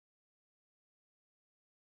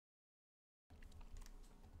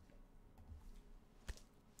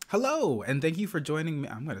Hello, and thank you for joining me.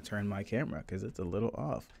 I'm going to turn my camera because it's a little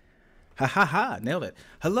off. Ha ha ha, nailed it.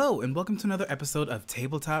 Hello, and welcome to another episode of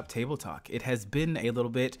Tabletop Tabletalk. It has been a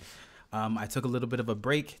little bit, I took a little bit of a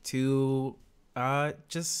break to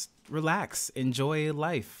just relax, enjoy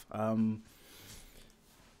life. I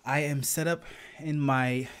am set up in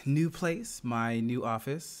my new place, my new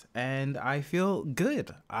office, and I feel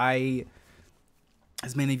good.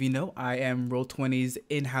 As many of you know, I am Roll20's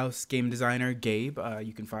in-house game designer, Gabe.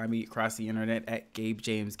 You can find me across the internet at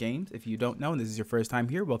GabeJamesGames. If you don't know, and this is your first time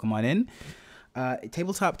here, welcome on in.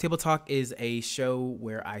 Tabletop Tabletalk is a show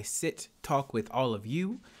where I talk with all of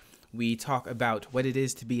you. We talk about what it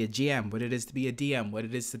is to be a GM, what it is to be a DM, what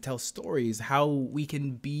it is to tell stories, how we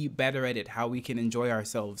can be better at it, how we can enjoy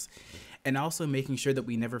ourselves, and also making sure that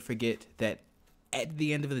we never forget that at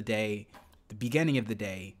the end of the day, the beginning of the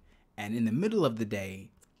day, and in the middle of the day,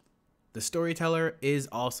 the storyteller is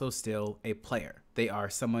also still a player. They are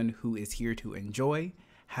someone who is here to enjoy,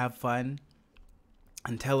 have fun,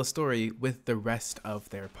 and tell a story with the rest of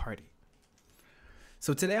their party.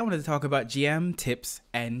 So today I wanted to talk about GM tips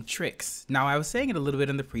and tricks. Now, I was saying it a little bit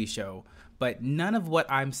in the pre-show, but none of what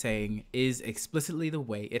I'm saying is explicitly the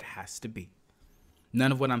way it has to be.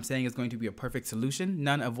 None of what I'm saying is going to be a perfect solution.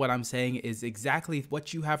 None of what I'm saying is exactly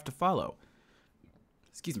what you have to follow.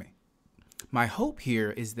 Excuse me. My hope here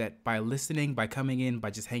is that by listening, by coming in, by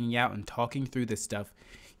just hanging out and talking through this stuff,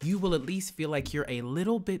 you will at least feel like you're a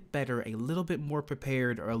little bit better, a little bit more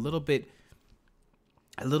prepared, or a little bit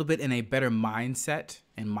in a better mindset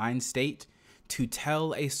and mind state to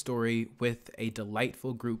tell a story with a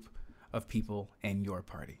delightful group of people in your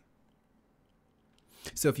party.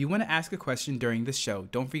 So if you want to ask a question during the show,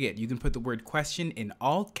 don't forget, you can put the word question in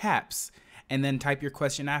all caps and then type your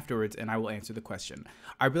question afterwards, and I will answer the question.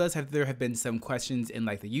 I realize that there have been some questions in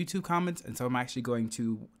like the YouTube comments, and so I'm actually going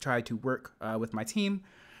to try to work with my team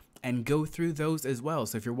and go through those as well.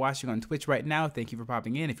 So if you're watching on Twitch right now, thank you for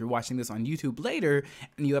popping in. If you're watching this on YouTube later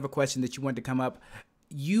and you have a question that you want to come up,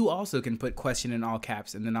 you also can put question in all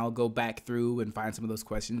caps, and then I'll go back through and find some of those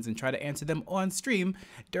questions and try to answer them on stream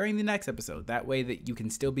during the next episode. That way that you can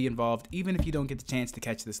still be involved even if you don't get the chance to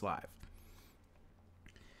catch this live.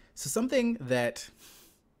 So something that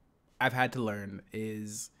I've had to learn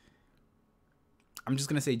is, I'm just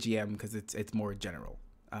gonna say GM because it's more general.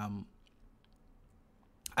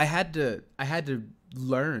 I had to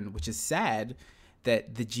learn, which is sad,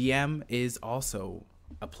 that the GM is also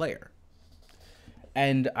a player.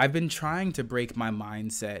 And I've been trying to break my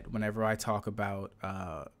mindset whenever I talk about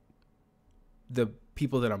the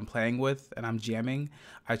people that I'm playing with and I'm GMing.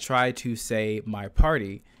 I try to say my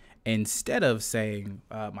party instead of saying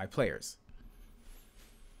my players.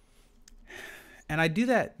 And I do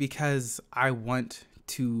that because I want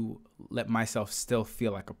to let myself still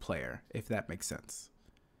feel like a player, if that makes sense.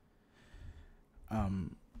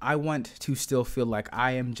 I want to still feel like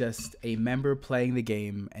I am just a member playing the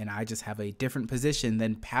game and I just have a different position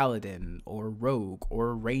than Paladin or Rogue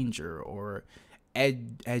or Ranger or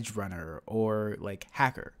Edge Runner or like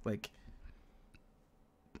Hacker.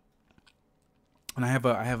 And I have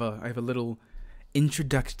a little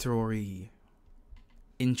introductory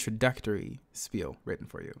spiel written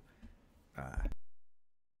for you.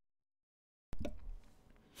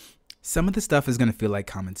 Some of the stuff is going to feel like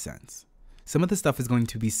common sense. Some of the stuff is going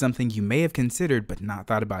to be something you may have considered but not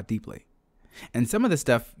thought about deeply. And some of the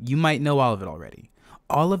stuff, you might know all of it already.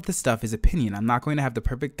 All of the stuff is opinion. I'm not going to have the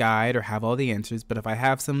perfect guide or have all the answers, but if I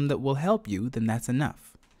have some that will help you, then that's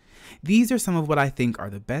enough. These are some of what I think are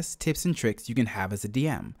the best tips and tricks you can have as a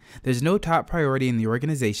DM. There's no top priority in the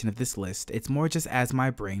organization of this list. It's more just as my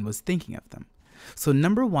brain was thinking of them. So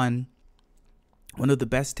number one of the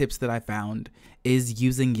best tips that I found is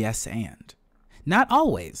using yes and. Not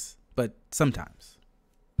always, but sometimes.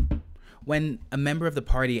 When a member of the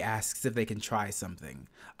party asks if they can try something,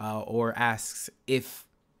 or asks if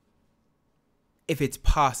it's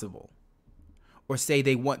possible, or say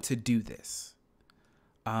they want to do this,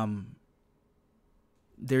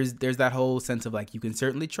 there's that whole sense of like, you can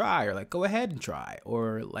certainly try, or like, go ahead and try,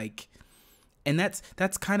 or like, and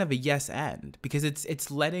that's kind of a yes and, because it's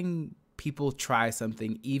letting people try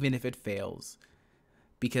something even if it fails,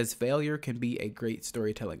 because failure can be a great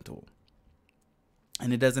storytelling tool.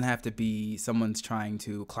 And it doesn't have to be someone's trying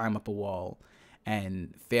to climb up a wall,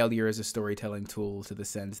 and failure is a storytelling tool to the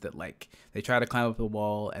sense that like they try to climb up a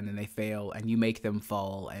wall and then they fail and you make them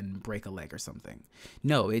fall and break a leg or something.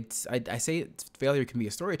 No, I say failure can be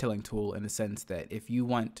a storytelling tool in the sense that if you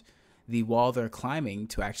want the wall they're climbing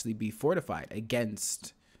to actually be fortified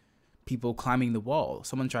against people climbing the wall,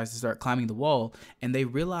 someone tries to start climbing the wall and they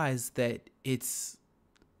realize that it's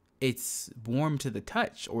it's warm to the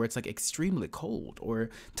touch, or it's like extremely cold, or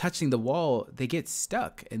touching the wall, they get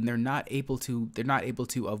stuck and they're not able to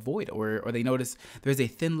avoid, or they notice there's a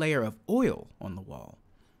thin layer of oil on the wall.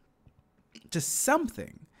 Just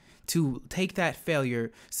something to take that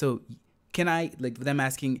failure. So can I, like them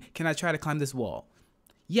asking, can I try to climb this wall?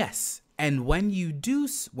 Yes. And when you try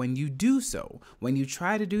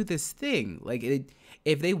to do this thing, like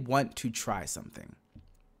if they want to try something,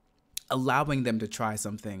 allowing them to try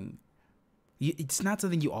something, it's not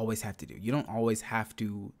something you always have to do. You don't always have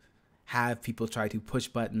to have people try to push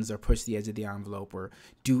buttons or push the edge of the envelope or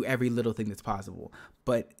do every little thing that's possible.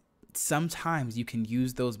 But sometimes you can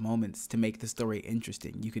use those moments to make the story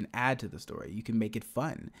interesting. You can add to the story. You can make it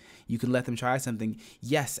fun. You can let them try something.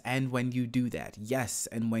 Yes, and when you do that. Yes,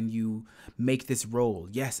 and when you make this roll.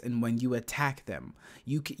 Yes, and when you attack them.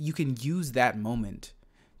 You can use that moment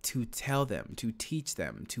to tell them, to teach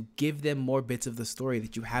them, to give them more bits of the story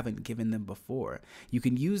that you haven't given them before. You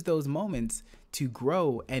can use those moments to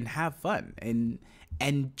grow and have fun and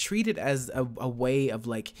treat it as a way of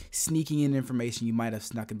like sneaking in information you might have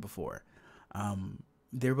snuck in before.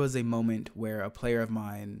 There was a moment where a party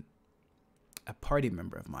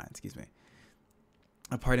member of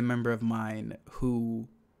mine who,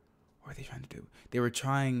 what were they trying to do? They were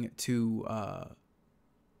trying to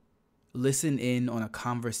listen in on a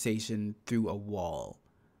conversation through a wall.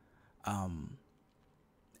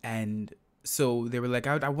 And so they were like,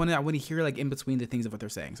 I want to hear like in between the things of what they're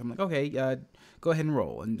saying. So I'm like, okay, go ahead and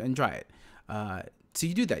roll and try it. So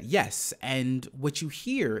you do that. Yes. And what you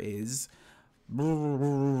hear is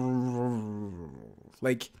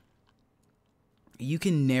like, you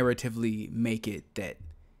can narratively make it that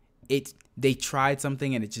they tried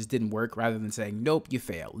something and it just didn't work, rather than saying, nope, you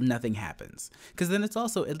fail, nothing happens. Because then it's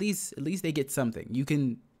also, at least they get something. You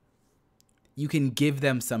can give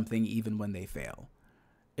them something even when they fail.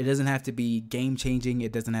 It doesn't have to be game changing.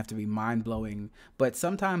 It doesn't have to be mind blowing, but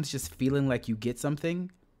sometimes just feeling like you get something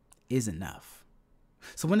is enough.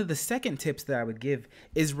 So one of the second tips that I would give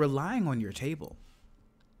is relying on your table.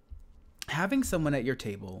 Having someone at your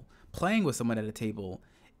table, playing with someone at a table,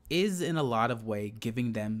 is in a lot of way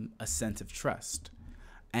giving them a sense of trust.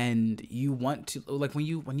 And you want to, like when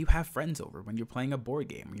you have friends over, when you're playing a board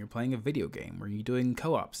game, when you're playing a video game, when you're doing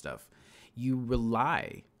co-op stuff, you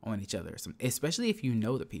rely on each other, especially if you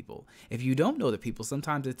know the people. If you don't know the people,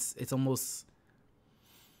 sometimes it's almost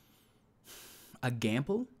a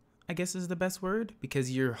gamble, I guess is the best word,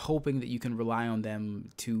 because you're hoping that you can rely on them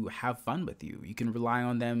to have fun with you. You can rely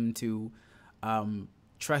on them to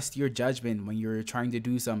trust your judgment when you're trying to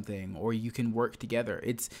do something, or you can work together.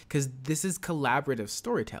 It's because this is collaborative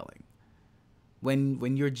storytelling.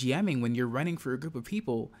 When you're GMing, when you're running for a group of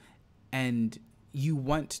people and you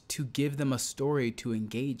want to give them a story to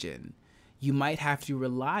engage in, you might have to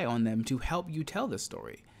rely on them to help you tell the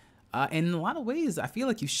story. And in a lot of ways, I feel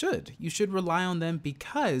like you should rely on them,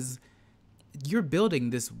 because you're building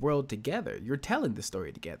this world together. You're telling the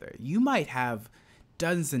story together. You might have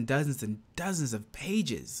dozens and dozens and dozens of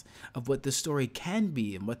pages of what the story can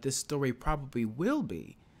be and what this story probably will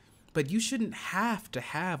be. But you shouldn't have to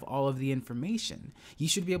have all of the information. You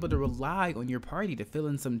should be able to rely on your party to fill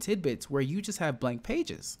in some tidbits where you just have blank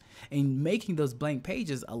pages. And making those blank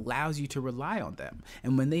pages allows you to rely on them.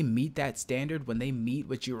 And when they meet that standard, when they meet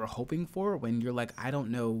what you were hoping for, when you're like, I don't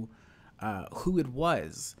know who it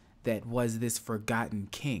was that was this forgotten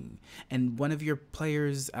king, and one of your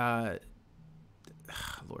players, one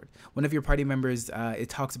of your party members, it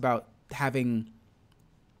talks about having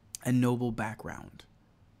a noble background.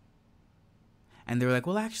 And they were like,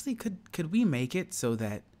 well, actually, could we make it so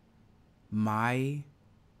that my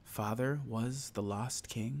father was the lost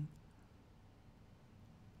king?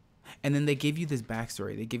 And then they give you this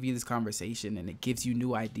backstory. They give you this conversation, and it gives you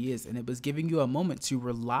new ideas. And it was giving you a moment to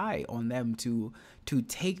rely on them to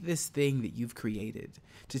take this thing that you've created,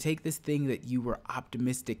 to take this thing that you were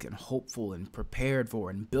optimistic and hopeful and prepared for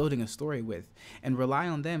and building a story with, and rely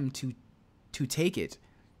on them to take it,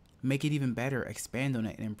 make it even better, expand on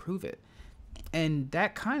it, and improve it. And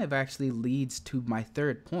that kind of actually leads to my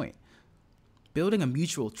third point, building a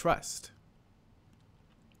mutual trust.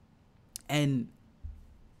 And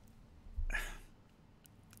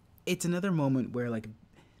it's another moment where, like,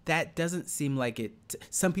 that doesn't seem like it.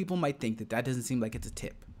 Some people might think that doesn't seem like it's a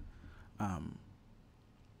tip.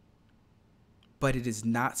 But it is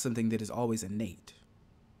not something that is always innate.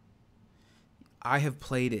 I have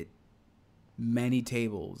played at many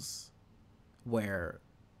tables where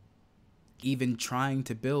even trying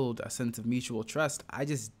to build a sense of mutual trust, I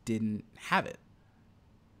just didn't have it.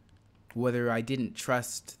 Whether I didn't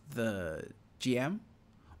trust the GM,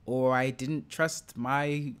 or I didn't trust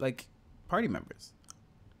my like party members.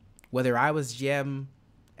 Whether I was GM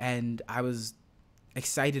and I was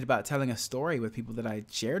excited about telling a story with people that I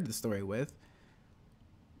shared the story with,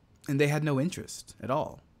 and they had no interest at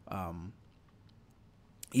all,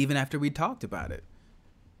 even after we talked about it.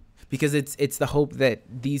 Because it's the hope that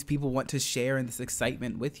these people want to share in this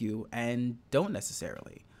excitement with you and don't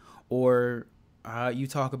necessarily. Or you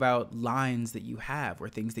talk about lines that you have, or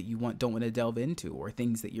things that you don't want to delve into, or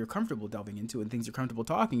things that you're comfortable delving into, and things you're comfortable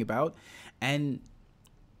talking about, and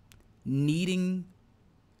needing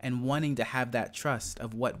and wanting to have that trust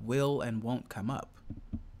of what will and won't come up.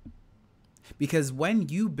 Because when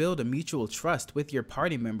you build a mutual trust with your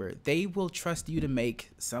party member, they will trust you to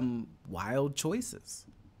make some wild choices.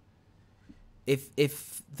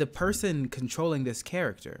 If the person controlling this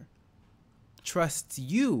character trusts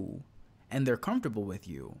you and they're comfortable with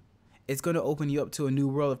you, it's going to open you up to a new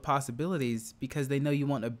world of possibilities, because they know you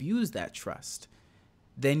won't abuse that trust.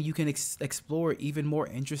 Then you can explore even more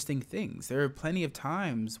interesting things. There are plenty of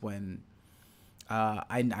times when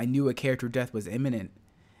I knew a character death was imminent,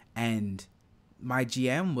 and my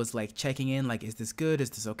GM was like checking in, like, is this good? Is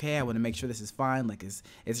this okay? I want to make sure this is fine. Like, it's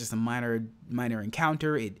just a minor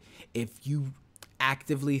encounter. If you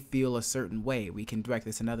actively feel a certain way, we can direct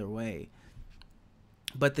this another way.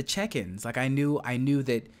 But the check-ins, like, I knew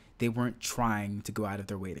that they weren't trying to go out of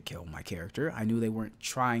their way to kill my character. I knew they weren't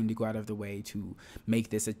trying to go out of their way to make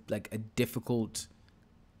this a difficult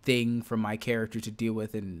thing for my character to deal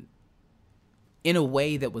with in a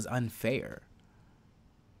way that was unfair.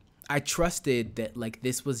 I trusted that, like,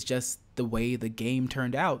 this was just the way the game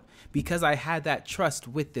turned out, because I had that trust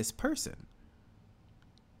with this person.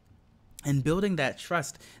 And building that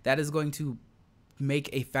trust, that is going to make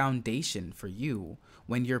a foundation for you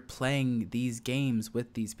when you're playing these games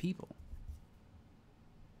with these people.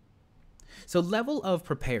 So, level of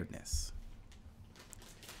preparedness.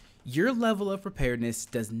 Your level of preparedness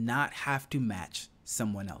does not have to match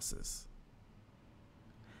someone else's.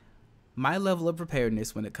 My level of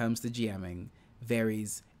preparedness when it comes to GMing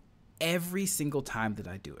varies every single time that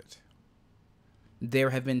I do it. There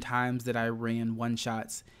have been times that I ran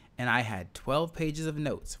one-shots and I had 12 pages of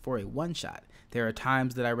notes for a one-shot. There are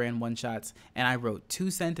times that I ran one-shots and I wrote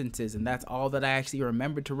 2 sentences, and that's all that I actually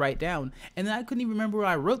remembered to write down. And then I couldn't even remember where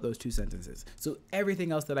I wrote those 2 sentences. So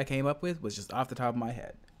everything else that I came up with was just off the top of my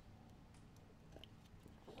head.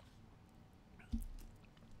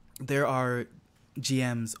 There are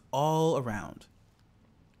GMs all around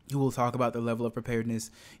who will talk about their level of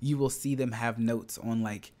preparedness. You will see them have notes on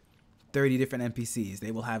like 30 different NPCs.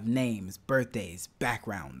 They will have names, birthdays,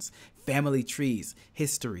 backgrounds, family trees,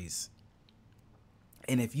 histories.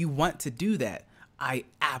 And if you want to do that, I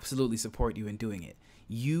absolutely support you in doing it.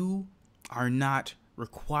 You are not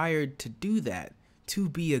required to do that to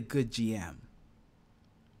be a good GM.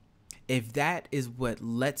 If that is what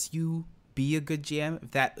lets you be a good GM,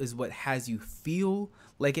 if that is what has you feel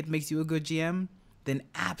like it makes you a good GM, then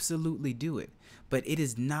absolutely do it. But it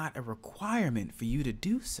is not a requirement for you to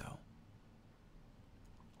do so.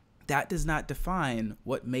 That does not define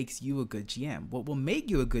what makes you a good GM. What will make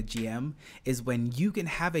you a good GM is when you can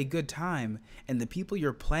have a good time and the people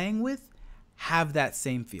you're playing with have that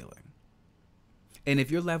same feeling. And if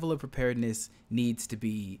your level of preparedness needs to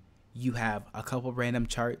be, you have a couple random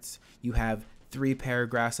charts, you have 3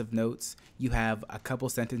 paragraphs of notes, you have a couple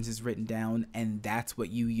sentences written down, and that's what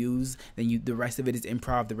you use, then the rest of it is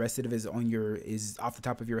improv, the rest of it is off the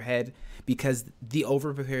top of your head, because the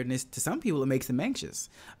over-preparedness, to some people, it makes them anxious.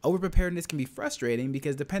 Over-preparedness can be frustrating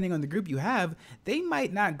because depending on the group you have, they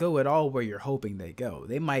might not go at all where you're hoping they go.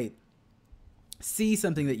 They might see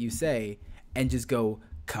something that you say and just go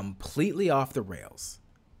completely off the rails.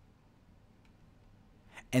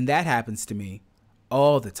 And that happens to me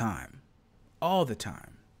all the time. All the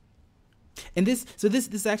time. And this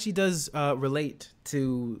actually does relate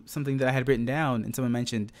to something that I had written down, and someone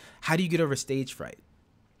mentioned, how do you get over stage fright?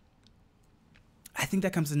 I think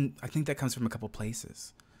that comes from a couple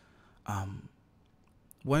places.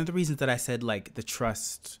 One of the reasons that I said, like, the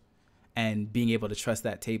trust and being able to trust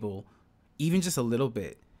that table even just a little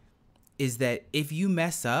bit is that if you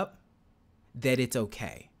mess up, that it's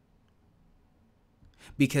okay.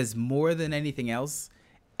 Because more than anything else,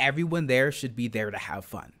 everyone there should be there to have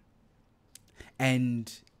fun.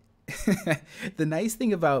 And the nice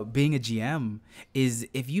thing about being a GM is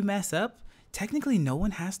if you mess up, technically no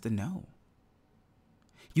one has to know.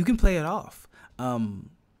 You can play it off.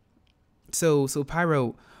 So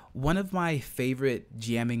Pyro, one of my favorite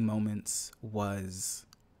GMing moments was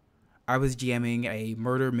I was GMing a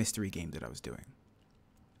murder mystery game that I was doing.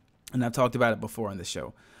 And I've talked about it before on the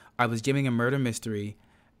show. I was GMing a murder mystery,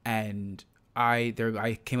 and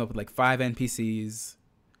I came up with like 5 NPCs,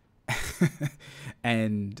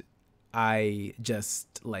 and I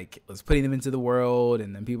just like was putting them into the world,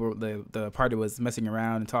 and then the party was messing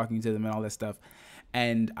around and talking to them and all that stuff.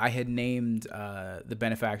 And I had named the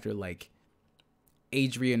benefactor like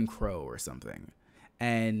Adrian Crow or something.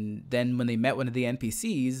 And then when they met one of the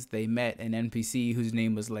NPCs, they met an NPC whose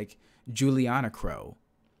name was like Juliana Crow.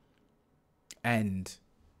 And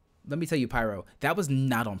let me tell you, Pyro, that was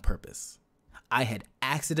not on purpose. I had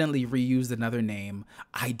accidentally reused another name.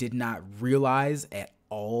 I did not realize at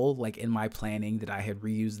all, like in my planning, that I had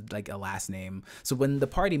reused like a last name. So when the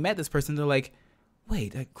party met this person, they're like,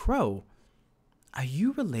 wait, Crow, are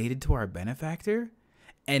you related to our benefactor?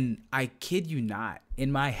 And I kid you not,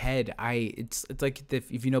 in my head, it's like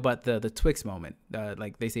if you know about the Twix moment,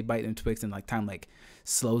 like they say bite and Twix, and like time like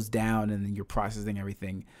slows down and then you're processing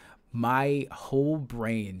everything. My whole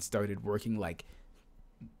brain started working like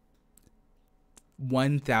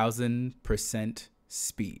 1000%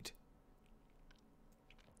 speed,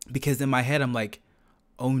 because in my head I'm like,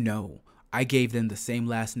 oh no, I gave them the same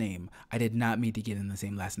last name. I did not mean to give them the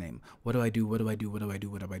same last name. What do I do? What do I do? What do I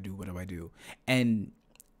do? What do I do? What do I do? And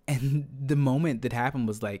the moment that happened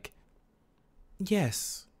was like,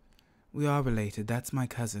 yes, we are related. That's my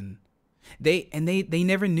cousin. They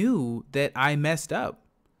never knew that I messed up.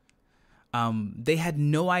 They had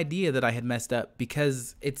no idea that I had messed up,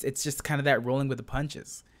 because it's just kind of that rolling with the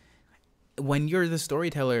punches. When you're the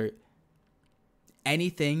storyteller,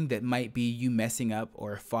 anything that might be you messing up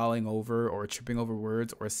or falling over or tripping over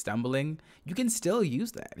words or stumbling, you can still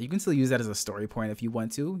use that. You can still use that as a story point if you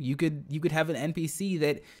want to. You could have an NPC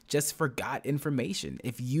that just forgot information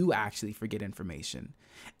if you actually forget information.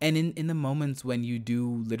 And in the moments when you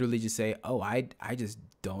do literally just say, oh, I just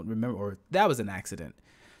don't remember, or that was an accident.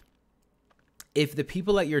 If the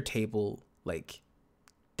people at your table, like,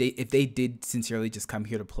 if they did sincerely just come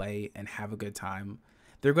here to play and have a good time,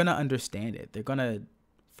 they're going to understand it. They're going to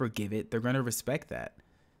forgive it. They're going to respect that.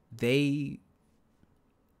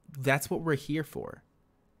 That's what we're here for.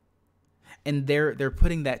 And they're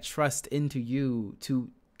putting that trust into you to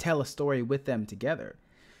tell a story with them together.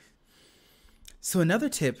 So another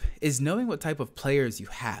tip is knowing what type of players you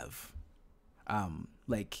have.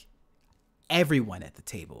 Like everyone at the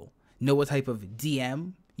table. Know what type of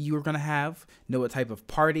DM you are going to have, know what type of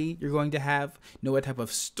party you're going to have, know what type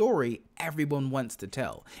of story everyone wants to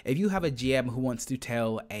tell. If you have a GM who wants to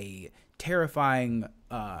tell a terrifying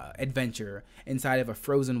adventure inside of a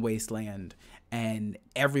frozen wasteland and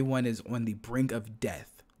everyone is on the brink of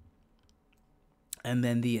death, and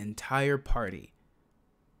then the entire party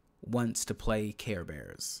wants to play Care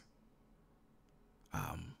Bears,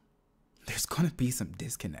 there's going to be some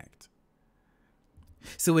disconnect.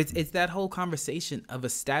 So it's that whole conversation of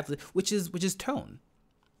which is tone.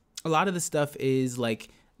 A lot of the stuff is like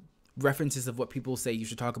references of what people say you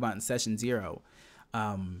should talk about in session 0.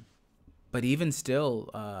 But even still,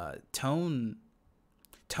 tone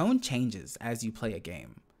changes as you play a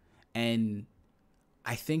game. And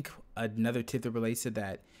I think another tip that relates to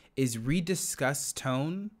that is rediscuss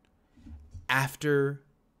tone after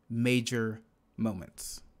major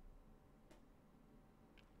moments.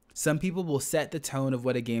 Some people will set the tone of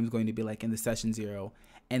what a game is going to be like in the session 0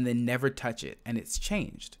 and then never touch it. And it's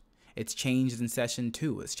changed. It's changed in session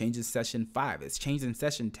 2. It's changed in session 5. It's changed in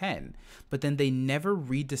session 10. But then they never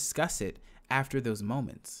rediscuss it after those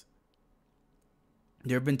moments.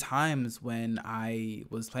 There have been times when I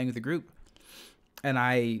was playing with a group and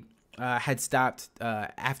I had stopped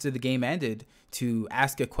after the game ended to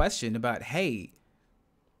ask a question about, hey,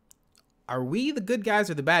 are we the good guys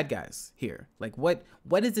or the bad guys here? Like, what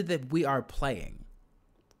is it that we are playing?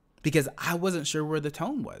 Because I wasn't sure where the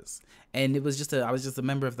tone was. And it was I was just a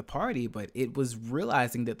member of the party, but it was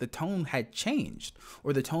realizing that the tone had changed,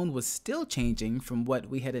 or the tone was still changing from what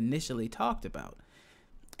we had initially talked about.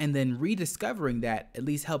 And then rediscovering that at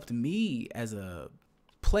least helped me as a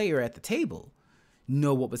player at the table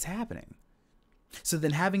know what was happening. So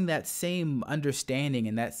then having that same understanding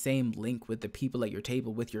and that same link with the people at your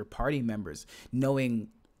table, with your party members,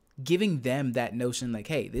 giving them that notion like,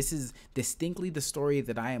 hey, this is distinctly the story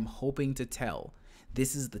that I am hoping to tell.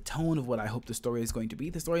 This is the tone of what I hope the story is going to be.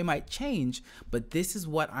 The story might change, but this is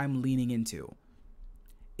what I'm leaning into.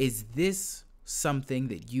 Is this something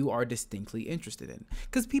that you are distinctly interested in?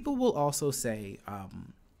 Because people will also say,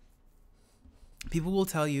 people will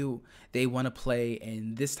tell you they want to play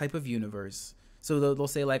in this type of universe. So they'll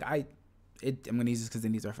say like, I'm going to use this because they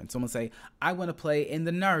need reference. Someone will say, I want to play in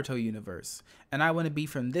the Naruto universe, and I want to be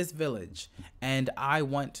from this village, and I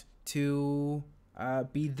want to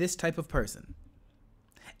be this type of person.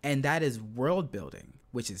 And that is world building.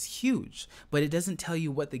 which is huge, but it doesn't tell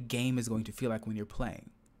you what the game is going to feel like when you're playing.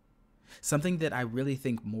 Something that I really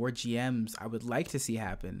think more GMs I would like to see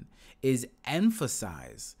happen is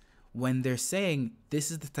emphasize when they're saying,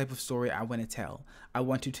 this is the type of story I want to tell. I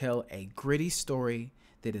want to tell a gritty story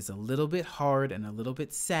that is a little bit hard and a little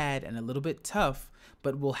bit sad and a little bit tough,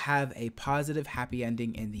 but will have a positive, happy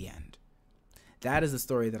ending in the end. That is the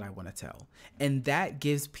story that I want to tell. And that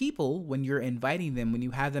gives people, when you're inviting them, when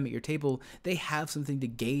you have them at your table, they have something to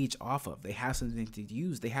gauge off of. They have something to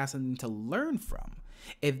use. They have something to learn from.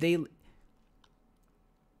 If they,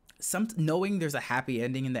 knowing there's a happy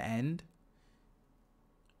ending in the end,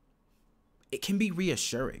 it can be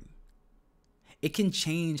reassuring. It can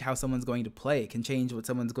change how someone's going to play. It can change what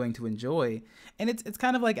someone's going to enjoy. And it's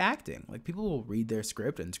kind of like acting. Like, people will read their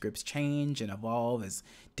script and scripts change and evolve as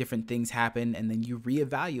different things happen. And then you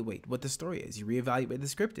reevaluate what the story is. You reevaluate what the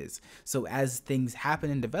script is. So as things happen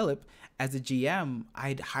and develop, as a GM,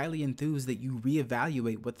 I'd highly enthuse that you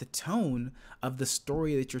reevaluate what the tone of the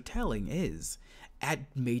story that you're telling is at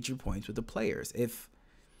major points with the players. If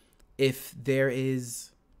there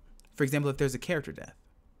is, for example, if there's a character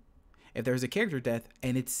death,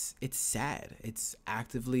 and it's sad, it's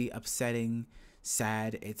actively upsetting,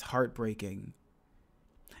 sad, it's heartbreaking,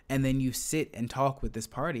 and then you sit and talk with this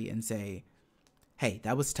party and say, hey,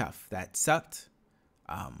 that was tough, that sucked,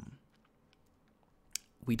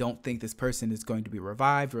 we don't think this person is going to be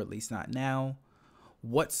revived, or at least not now.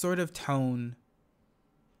 What sort of tone,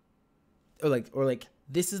 or like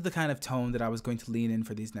this is the kind of tone that I was going to lean in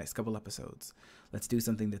for these next couple episodes. Let's do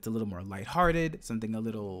something that's a little more lighthearted, something a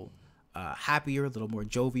little happier, a little more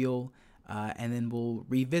jovial, and then we'll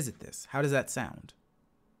revisit this. How does that sound?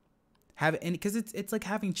 Because it's like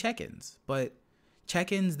having check-ins, but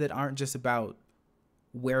check-ins that aren't just about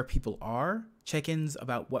where people are, check-ins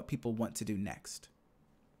about what people want to do next.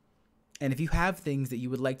 And if you have things that you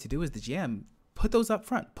would like to do as the GM, put those up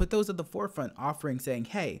front, put those at the forefront, offering, saying,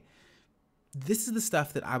 hey, this is the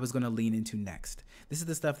stuff that I was going to lean into next. This is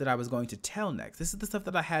the stuff that I was going to tell next. This is the stuff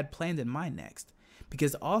that I had planned in mind next.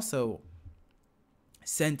 Because also,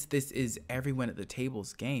 since this is everyone at the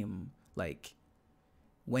table's game, like,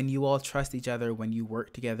 when you all trust each other, when you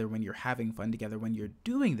work together, when you're having fun together, when you're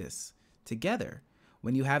doing this together,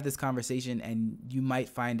 when you have this conversation and you might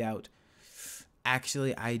find out,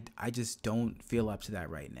 actually, I just don't feel up to that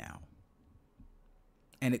right now.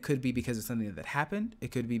 And it could be because of something that happened.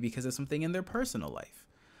 It could be because of something in their personal life.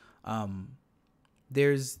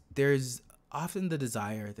 There's often the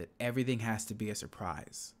desire that everything has to be a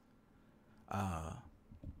surprise.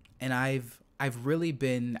 And I've really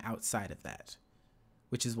been outside of that,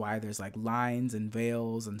 which is why there's like lines and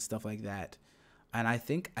veils and stuff like that. And I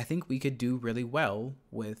think we could do really well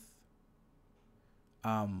with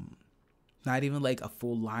not even like a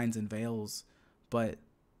full lines and veils, but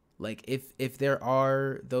like if there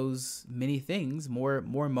are those many things, more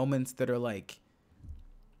moments that are like,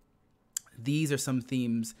 these are some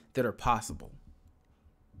themes that are possible.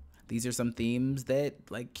 These are some themes that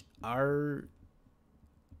like are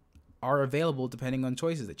available depending on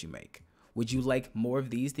choices that you make. Would you like more of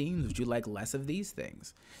these themes? Would you like less of these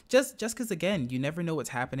things? Just because, again, you never know what's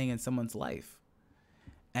happening in someone's life.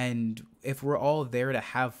 And if we're all there to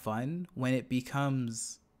have fun, when it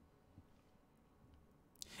becomes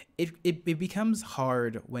it becomes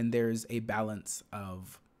hard when there's a balance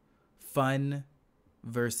of fun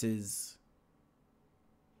versus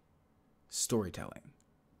storytelling.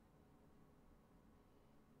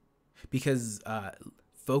 Because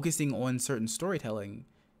focusing on certain storytelling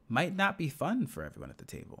might not be fun for everyone at the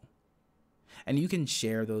table. And you can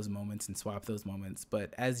share those moments and swap those moments,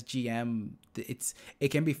 but as GM, it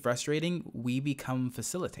can be frustrating. We become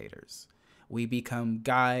facilitators. We become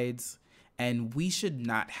guides, and we should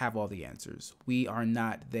not have all the answers. We are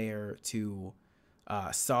not there to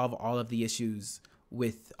solve all of the issues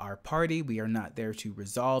with our party. We are not there to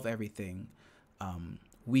resolve everything.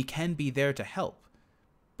 We can be there to help,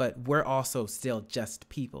 but we're also still just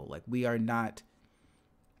people. Like, we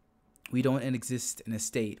don't exist in a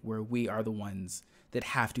state where we are the ones that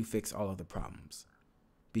have to fix all of the problems.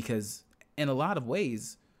 Because in a lot of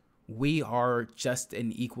ways, we are just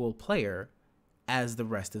an equal player as the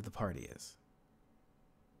rest of the party is.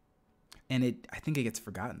 And I think it gets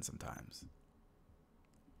forgotten sometimes.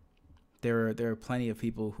 There are plenty of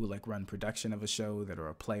people who like run production of a show that are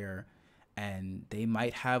a player, and they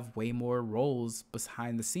might have way more roles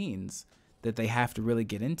behind the scenes that they have to really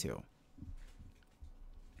get into.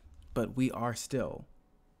 But we are still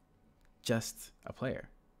just a player.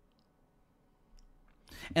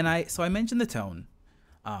 And I mentioned the tone.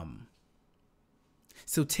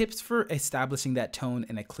 So tips for establishing that tone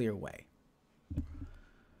in a clear way.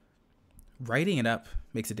 writing it up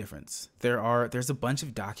makes a difference. There's a bunch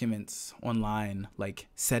of documents online, like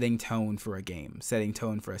setting tone for a game, setting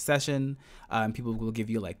tone for a session. People will give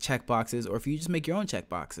you like checkboxes, or if you just make your own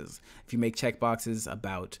checkboxes. If you make checkboxes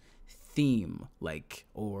about theme, like,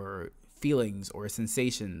 or feelings or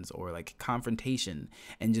sensations or like confrontation,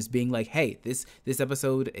 and just being like, hey, this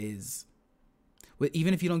episode is,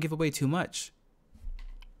 even if you don't give away too much.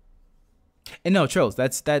 And no, trolls,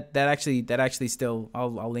 that actually still,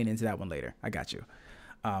 I'll lean into that one later. I got you.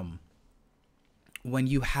 When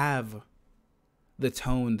you have the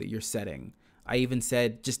tone that you're setting, I even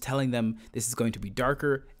said just telling them this is going to be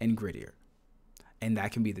darker and grittier. And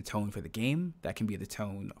that can be the tone for the game. That can be the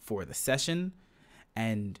tone for the session.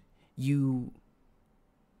 And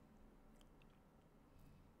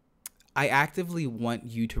I actively want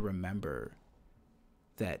you to remember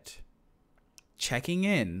that checking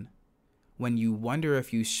in when you wonder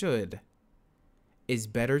if you should is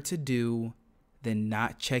better to do than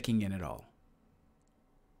not checking in at all.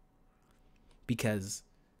 Because,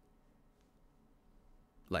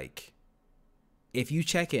 like, if you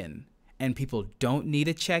check in and people don't need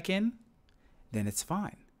a check-in, then it's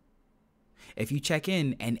fine. If you check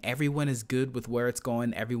in and everyone is good with where it's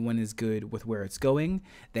going, everyone is good with where it's going,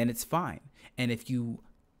 then it's fine. And if you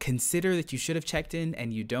consider that you should have checked in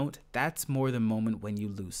and you don't, that's more the moment when you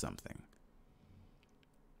lose something.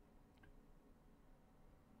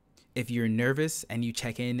 If you're nervous and you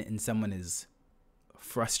check in and someone is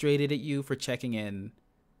frustrated at you for checking in,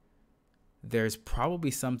 there's probably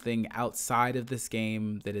something outside of this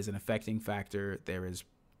game that is an affecting factor. There is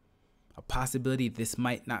a possibility this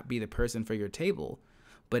might not be the person for your table.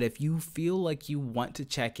 But if you feel like you want to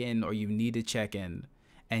check in or you need to check in,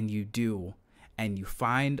 and you do, and you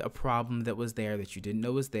find a problem that was there that you didn't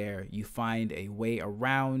know was there, you find a way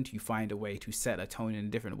around, you find a way to set a tone in a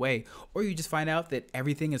different way, or you just find out that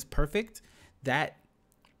everything is perfect, that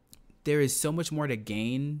there is so much more to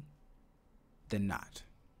gain than not.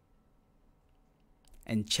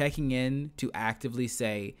 And checking in to actively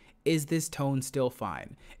say, is this tone still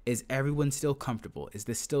fine? Is everyone still comfortable? Is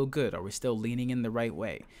this still good? Are we still leaning in the right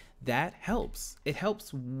way? That helps. It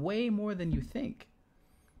helps way more than you think.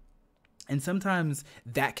 And sometimes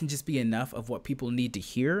that can just be enough of what people need to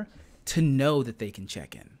hear to know that they can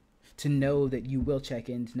check in, to know that you will check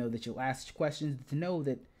in, to know that you'll ask questions, to know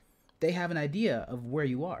that they have an idea of where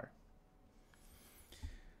you are.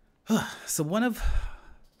 So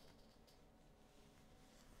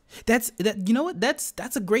that's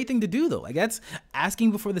a great thing to do though. Like, that's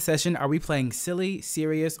asking before the session, are we playing silly,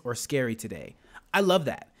 serious, or scary today? I love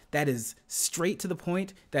that. That is straight to the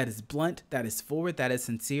point. That is blunt. That is forward. That is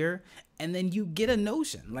sincere. And then you get a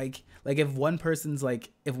notion. Like if one person's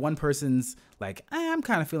like, I'm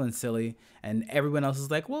kind of feeling silly, and everyone else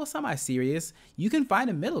is like, well, semi-serious, you can find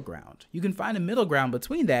a middle ground. You can find a middle ground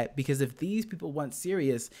between that, because if these people want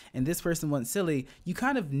serious and this person wants silly, you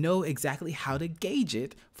kind of know exactly how to gauge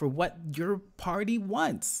it for what your party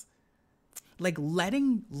wants. Like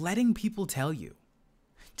letting people tell you,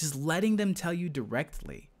 just letting them tell you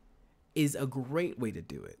directly is a great way to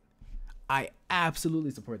do it. I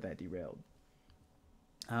absolutely support that, Derailed.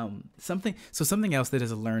 Something else that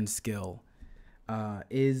is a learned skill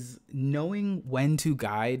is knowing when to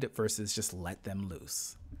guide versus just let them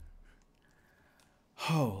loose.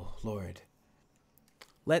 Oh Lord,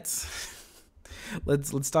 let's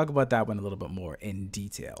talk about that one a little bit more in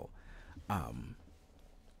detail.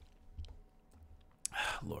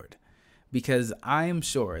 Lord, because I am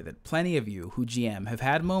sure that plenty of you who GM have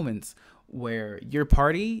had moments where your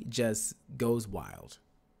party just goes wild.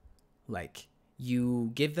 Like,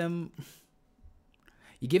 you give them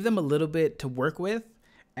a little bit to work with,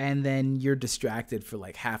 and then you're distracted for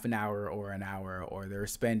like half an hour, or they're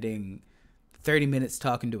spending 30 minutes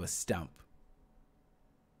talking to a stump.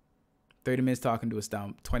 30 minutes talking to a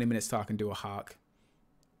stump, 20 minutes talking to a hawk,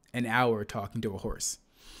 an hour talking to a horse.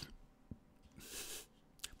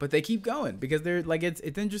 But they keep going because they're like, it's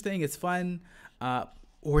interesting, it's fun,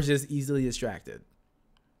 or just easily distracted.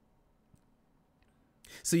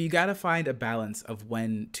 So you got to find a balance of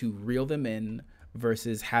when to reel them in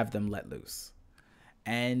versus have them let loose.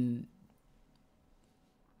 And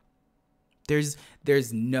there's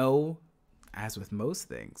no, as with most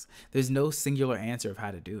things, there's no singular answer of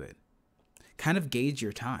how to do it. Kind of gauge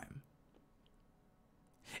your time.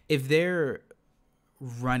 If they're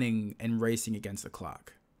running and racing against the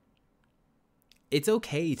clock, it's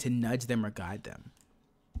okay to nudge them or guide them.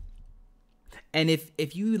 And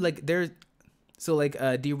if you like,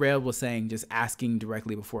 Derailed was saying, just asking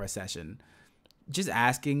directly before a session, just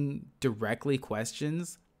asking directly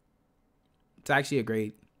questions, it's actually a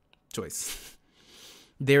great choice.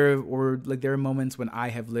 There are moments when I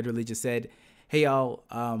have literally just said, "Hey y'all,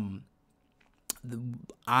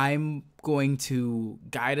 I'm going to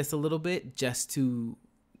guide us a little bit just to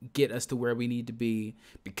get us to where we need to be,"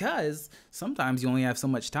 because sometimes you only have so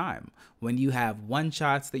much time. When you have one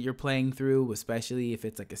shots that you're playing through, especially if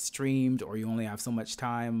it's like a streamed or you only have so much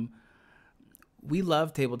time. We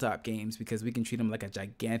love tabletop games because we can treat them like a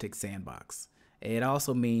gigantic sandbox. It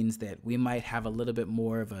also means that we might have a little bit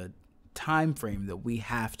more of a time frame that we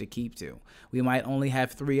have to keep to. We might only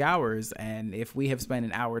have 3 hours, and if we have spent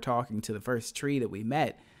an hour talking to the first tree that we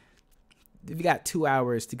met, we got 2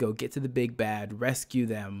 hours to go get to the big bad, rescue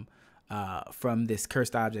them from this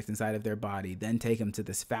cursed object inside of their body, then take them to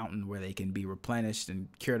this fountain where they can be replenished and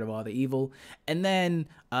cured of all the evil, and then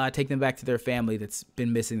take them back to their family that's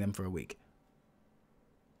been missing them for a week.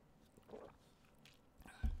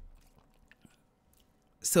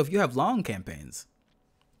 So if you have long campaigns,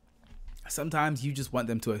 sometimes you just want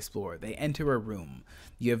them to explore. They enter a room.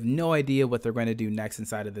 You have no idea what they're going to do next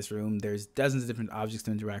inside of this room. There's dozens of different objects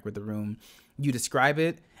to interact with the room. You describe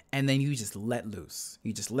it, and then you just let loose.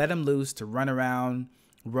 You just let them loose to run around,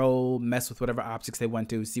 roll, mess with whatever objects they want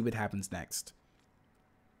to, see what happens next.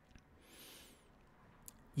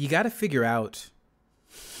 You got to figure out...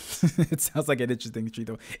 It sounds like an interesting tree,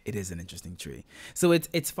 though. It is an interesting tree. So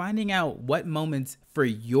it's finding out what moments for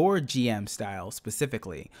your GM style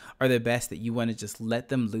specifically are the best that you want to just let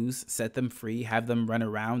them loose, set them free, have them run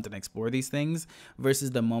around and explore these things,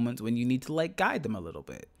 versus the moments when you need to like guide them a little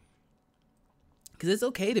bit. Because it's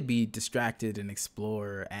okay to be distracted and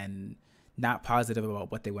explore and not positive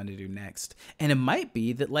about what they want to do next. And it might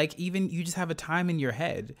be that like even you just have a time in your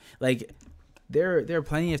head. Like there are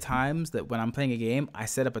plenty of times that when I'm playing a game, I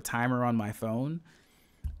set up a timer on my phone,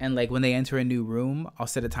 and like when they enter a new room, I'll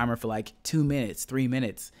set a timer for like 2 minutes, 3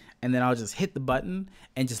 minutes, and then I'll just hit the button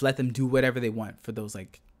and just let them do whatever they want for those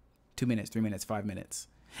like 2 minutes, 3 minutes, 5 minutes.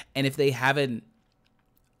 And if they haven't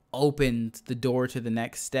opened the door to the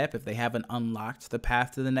next step, if they haven't unlocked the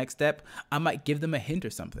path to the next step, I might give them a hint or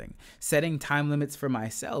something. Setting time limits for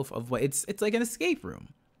myself of what it's like an escape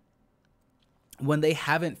room. When they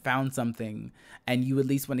haven't found something and you at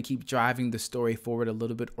least want to keep driving the story forward a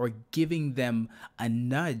little bit or giving them a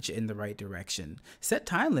nudge in the right direction, set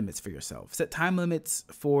time limits for yourself. Set time limits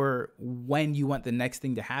for when you want the next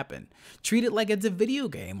thing to happen. Treat it like it's a video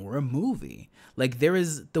game or a movie. Like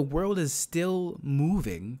the world is still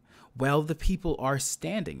moving while the people are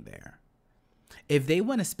standing there. If they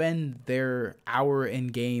want to spend their hour in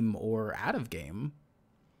game or out of game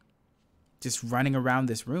just running around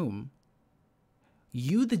this room,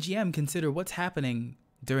 you, the GM, consider what's happening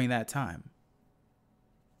during that time.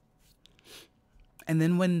 And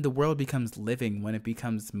then when the world becomes living, when it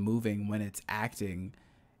becomes moving, when it's acting,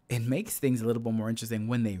 it makes things a little bit more interesting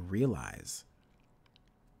when they realize.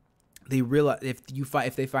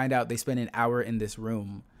 If they find out they spent an hour in this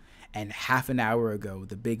room and half an hour ago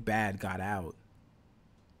the big bad got out.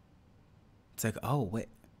 It's like, oh, wait,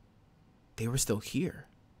 they were still here.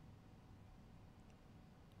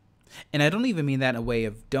 And I don't even mean that in a way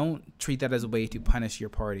of, don't treat that as a way to punish your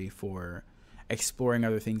party for exploring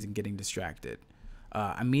other things and getting distracted.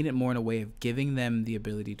 I mean it more in a way of giving them the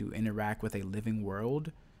ability to interact with a living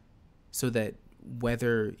world so that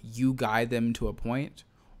whether you guide them to a point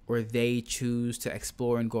or they choose to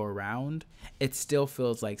explore and go around, it still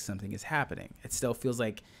feels like something is happening. It still feels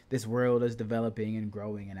like this world is developing and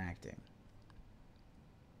growing and acting.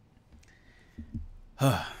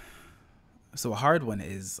 So a hard one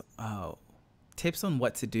is tips on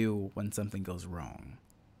what to do when something goes wrong.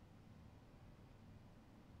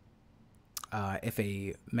 If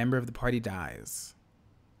a member of the party dies,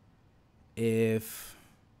 if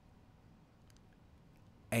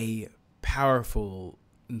a powerful,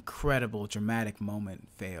 incredible, dramatic moment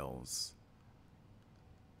fails,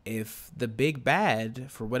 if the big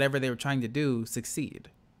bad, for whatever they were trying to do, succeed,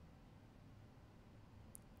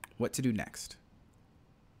 what to do next?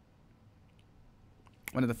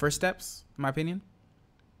 One of the first steps, in my opinion,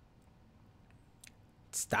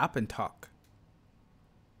 stop and talk.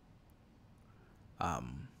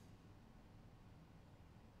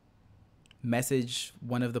 Message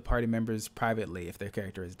one of the party members privately if their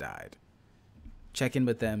character has died. Check in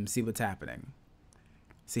with them, see what's happening.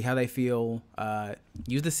 See how they feel.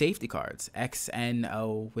 Use the safety cards, X, N,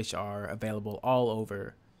 O, which are available all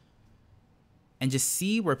over. And just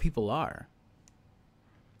see where people are.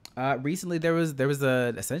 Recently there was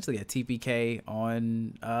essentially a TPK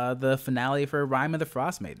on the finale for Rime of the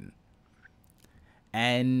Frost Maiden,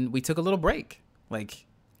 and we took a little break. Like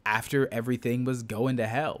after everything was going to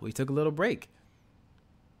hell, we took a little break,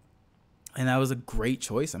 and that was a great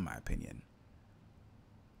choice in my opinion.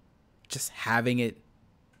 just having it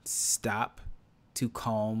stop to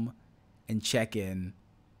calm and check in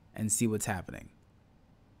and see what's happening.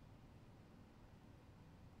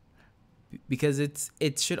 Because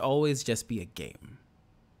it should always just be a game.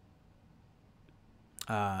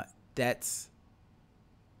 And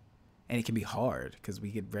it can be hard because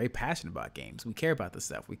we get very passionate about games. We care about the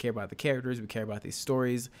stuff. We care about the characters. We care about these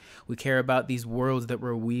stories. We care about these worlds that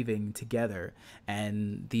we're weaving together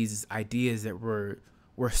and these ideas that we're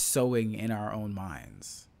sowing in our own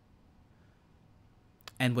minds.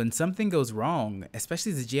 And when something goes wrong,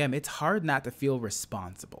 especially as a GM, it's hard not to feel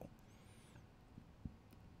responsible.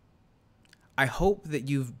 I hope that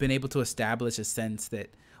you've been able to establish a sense that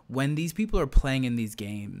when these people are playing in these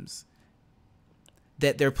games,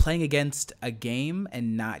 that they're playing against a game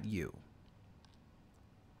and not you.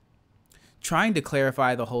 Trying to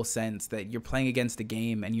clarify the whole sense that you're playing against a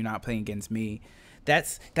game and you're not playing against me,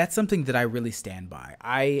 that's something that I really stand by.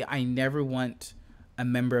 I never want a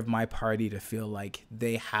member of my party to feel like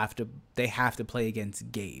they have to play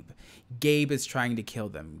against Gabe. Gabe is trying to kill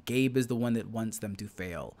them. Gabe is the one that wants them to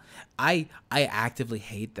fail. I actively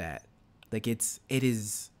hate that. Like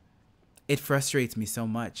it frustrates me so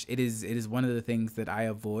much. It is one of the things that I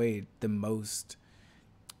avoid the most.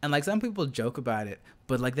 And like some people joke about it,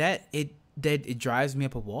 but like it drives me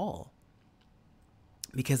up a wall.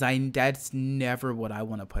 Because that's never what I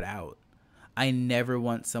want to put out. I never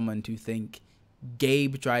want someone to think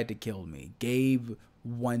Gabe tried to kill me. Gabe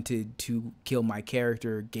wanted to kill my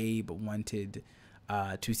character. Gabe wanted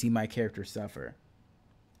to see my character suffer.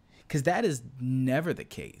 Because that is never the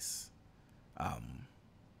case.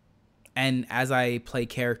 And as I play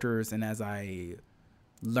characters and as I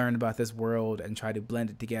learn about this world and try to blend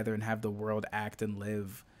it together and have the world act and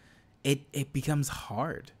live, it becomes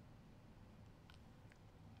hard.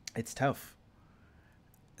 It's tough.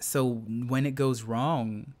 So when it goes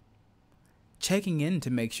wrong, checking in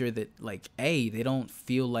to make sure that, like, A, they don't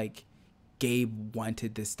feel like Gabe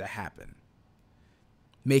wanted this to happen.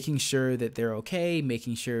 Making sure that they're okay,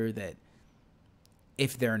 making sure that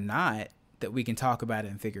if they're not, that we can talk about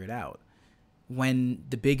it and figure it out. When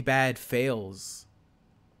the big bad fails,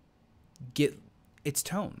 get its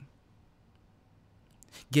tone.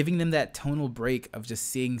 Giving them that tonal break of just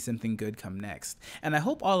seeing something good come next. And I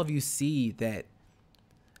hope all of you see that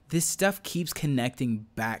this stuff keeps connecting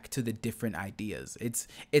back to the different ideas.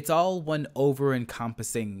 It's all one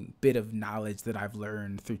over-encompassing bit of knowledge that I've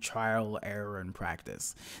learned through trial, error, and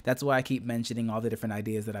practice. That's why I keep mentioning all the different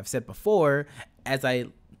ideas that I've said before as I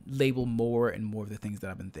label more and more of the things that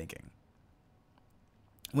I've been thinking.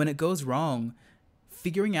 When it goes wrong,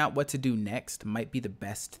 figuring out what to do next might be the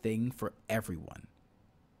best thing for everyone.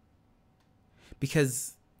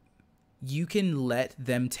 Because you can let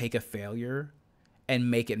them take a failure and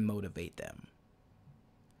make it motivate them.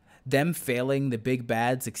 Them failing, the big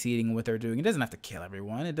bad succeeding what they're doing, it doesn't have to kill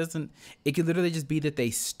everyone. It could literally just be that they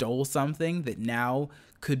stole something that now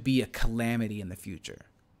could be a calamity in the future.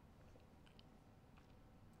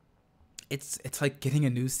 It's like getting a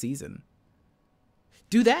new season.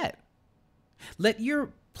 Do that. Let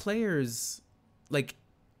your players, like,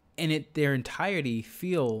 in their entirety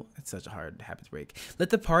feel, it's such a hard habit break.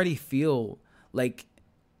 Let the party feel like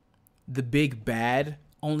the big bad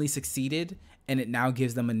only succeeded and it now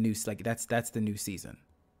gives them a new, like, that's the new season.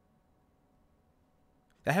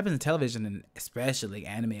 That happens in television and especially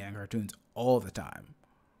anime and cartoons all the time.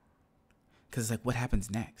 Because it's like, what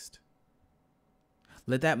happens next?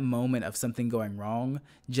 Let that moment of something going wrong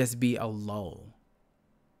just be a lull.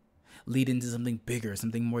 Lead into something bigger,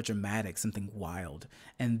 something more dramatic, something wild.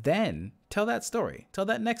 And then tell that story. Tell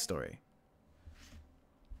that next story.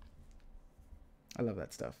 I love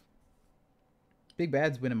that stuff. Big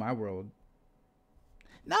bads win in my world.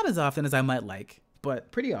 Not as often as I might like,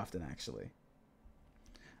 but pretty often, actually.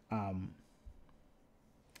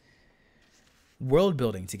 World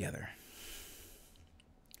building together.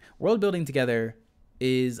 World building together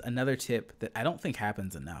is another tip that I don't think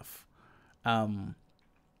happens enough.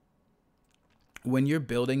 When you're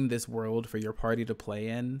building this world for your party to play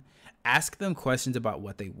in, ask them questions about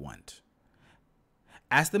what they want.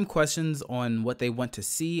 Ask them questions on what they want to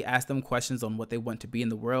see. Ask them questions on what they want to be in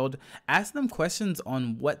the world. Ask them questions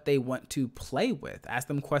on what they want to play with. Ask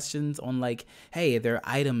them questions on, like, hey, are there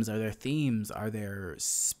items? Are there themes? Are there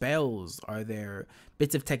spells? Are there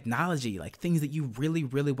bits of technology? Like, things that you really,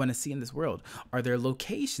 really want to see in this world? Are there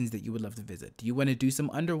locations that you would love to visit? Do you want to do some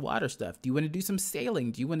underwater stuff? Do you want to do some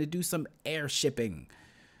sailing? Do you want to do some air shipping?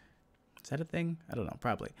 Is that a thing? I don't know,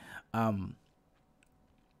 probably.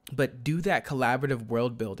 But do that collaborative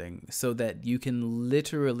world building so that you can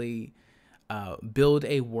literally build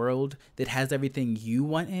a world that has everything you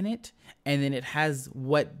want in it, and then it has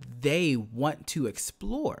what they want to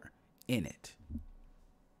explore in it.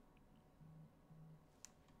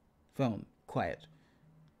 Phone, quiet.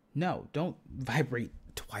 No, don't vibrate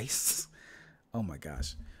twice. Oh my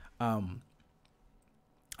gosh.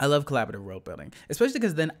 I love collaborative world building, especially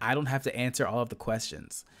because then I don't have to answer all of the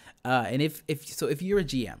questions. And if you're a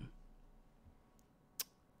GM,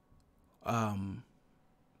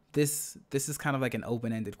 this is kind of like an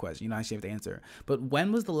open-ended question. You don't actually have to answer. But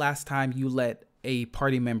when was the last time you let a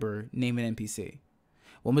party member name an NPC?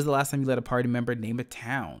 When was the last time you let a party member name a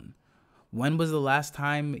town? When was the last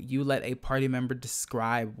time you let a party member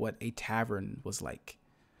describe what a tavern was like,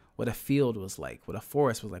 what a field was like, what a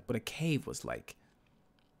forest was like, what a cave was like?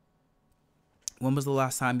 When was the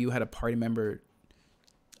last time you had a party member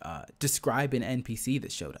describe an NPC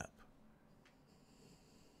that showed up?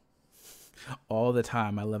 All the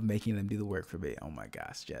time. I love making them do the work for me. Oh my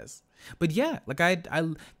gosh, Jess. But yeah, like I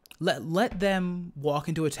let them walk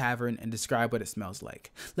into a tavern and describe what it smells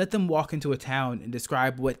like. Let them walk into a town and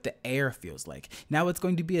describe what the air feels like. Now it's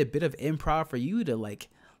going to be a bit of improv for you to like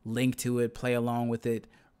link to it, play along with it,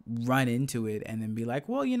 run into it, and then be like,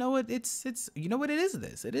 well, you know what, it's you know what, it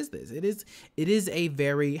is a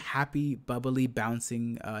very happy, bubbly,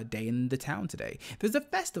 bouncing day in the town today. There's a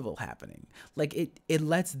festival happening. Like it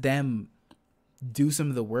lets them do some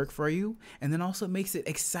of the work for you, and then also makes it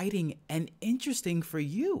exciting and interesting for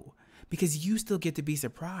you because you still get to be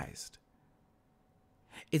surprised.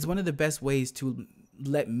 It's one of the best ways to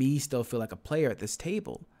let me still feel like a player at this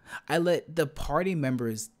table. I let the party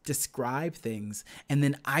members describe things, and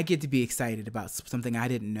then I get to be excited about something I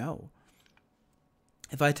didn't know.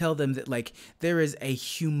 If I tell them that like there is a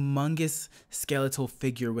humongous skeletal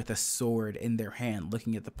figure with a sword in their hand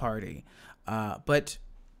looking at the party, but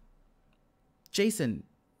Jason,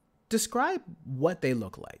 describe what they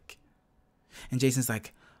look like. And Jason's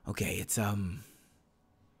like, okay, it's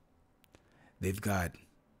they've got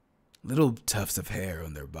little tufts of hair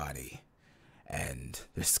on their body, and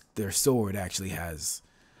their sword actually has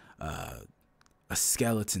a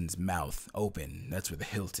skeleton's mouth open. That's where the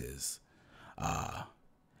hilt is,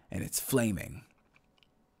 and it's flaming.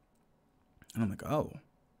 And I'm like, oh,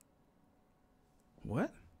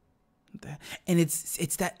 what? And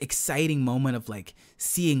it's that exciting moment of like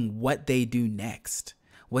seeing what they do next,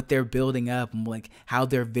 what they're building up, and like how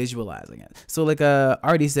they're visualizing it. So like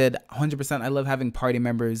Artie said, 100%, I love having party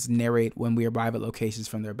members narrate when we arrive at locations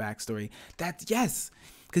from their backstory. That's yes,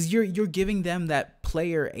 because you're giving them that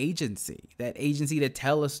player agency, to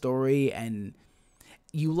tell a story, and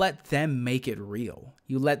you let them make it real.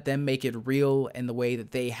 You let them make it real in the way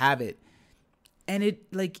that they have it. And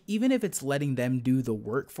it, like, even if it's letting them do the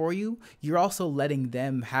work for you, you're also letting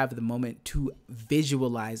them have the moment to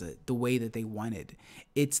visualize it the way that they wanted.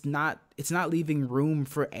 It's not leaving room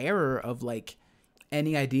for error of like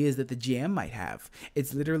any ideas that the GM might have.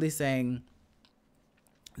 It's literally saying,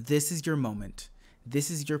 this is your moment. This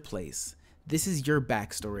is your place. This is your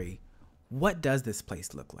backstory. What does this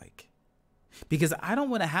place look like? Because I don't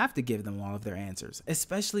want to have to give them all of their answers,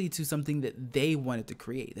 especially to something that they wanted to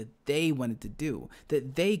create, that they wanted to do,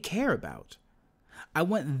 that they care about. I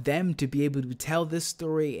want them to be able to tell this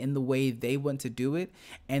story in the way they want to do it,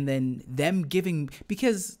 and then them giving,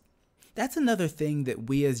 because that's another thing that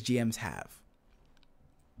we as GMs have.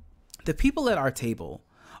 The people at our table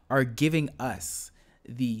are giving us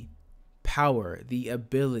the power, the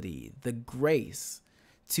ability, the grace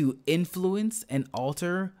to influence and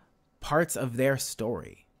alter parts of their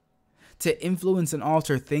story, to influence and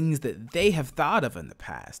alter things that they have thought of in the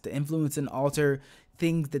past, to influence and alter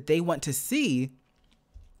things that they want to see,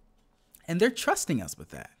 and they're trusting us with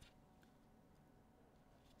that.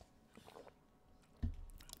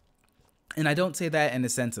 And I don't say that in a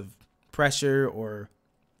sense of pressure or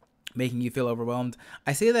making you feel overwhelmed.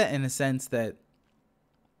 I say that in a sense that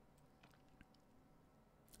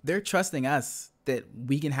they're trusting us that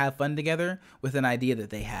we can have fun together with an idea that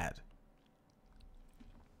they had.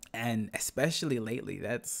 And especially lately,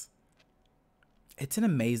 it's an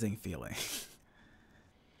amazing feeling.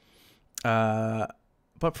 But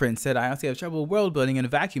Prince said, I honestly have trouble world building in a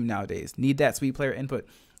vacuum nowadays. Need that sweet player input.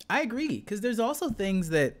 I agree, because there's also things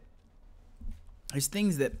that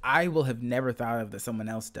I will have never thought of that someone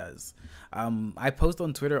else does. I post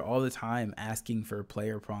on Twitter all the time asking for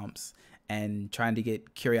player prompts and trying to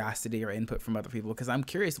get curiosity or input from other people, because I'm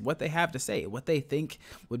curious what they have to say, what they think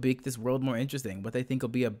would make this world more interesting, what they think will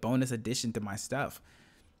be a bonus addition to my stuff.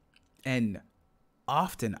 And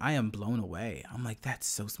often I am blown away. I'm like, that's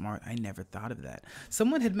so smart. I never thought of that.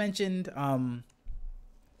 Someone had mentioned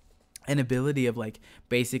an ability of like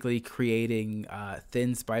basically creating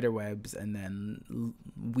thin spider webs and then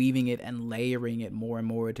weaving it and layering it more and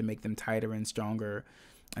more to make them tighter and stronger,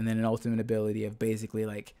 and then an ultimate ability of basically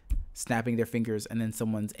like snapping their fingers and then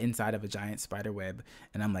someone's inside of a giant spider web.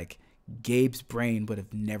 And I'm like, Gabe's brain would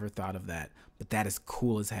have never thought of that, but that is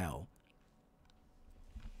cool as hell.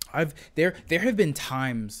 There have been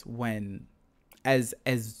times when, as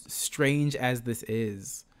strange as this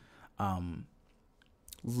is,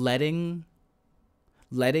 letting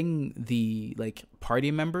the like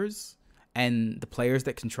party members and the players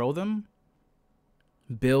that control them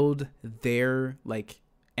build their like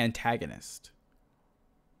antagonist.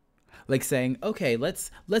 Like saying, okay,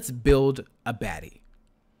 let's build a baddie.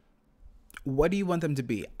 What do you want them to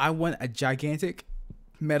be? I want a gigantic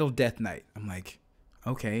metal death knight. I'm like,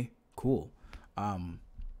 okay, cool.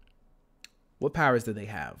 What powers do they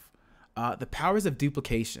have? The powers of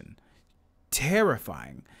duplication.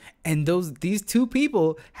 Terrifying. And these two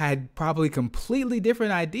people had probably completely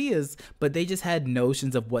different ideas, but they just had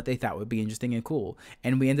notions of what they thought would be interesting and cool.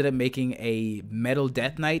 And we ended up making a metal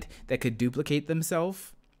death knight that could duplicate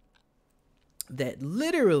themselves, that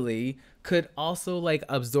literally could also like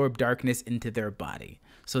absorb darkness into their body.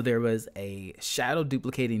 So there was a shadow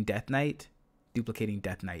duplicating death knight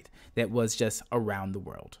that was just around the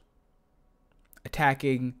world,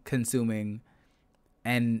 attacking, consuming.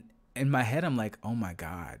 And in my head, I'm like, oh my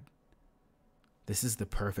God, this is the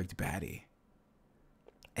perfect baddie.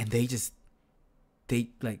 And they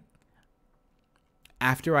like,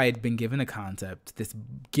 after I had been given a concept, this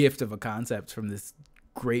gift of a concept from this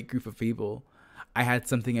great group of people, I had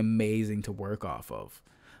something amazing to work off of,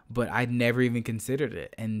 but I'd never even considered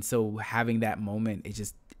it. And so having that moment, it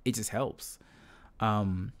just helps.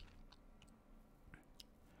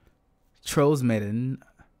 Trolls Medin.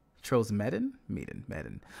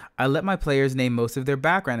 I let my players name most of their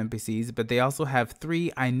background NPCs, but they also have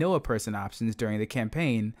 3 I know a person options during the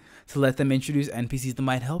campaign to let them introduce NPCs that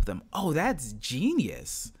might help them. Oh, that's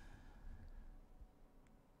genius.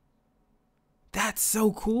 That's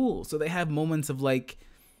so cool. So they have moments of like,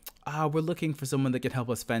 we're looking for someone that can help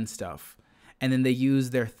us fence stuff. And then they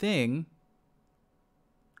use their thing.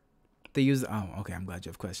 Okay, I'm glad you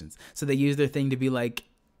have questions. So they use their thing to be like,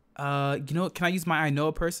 can I use my I know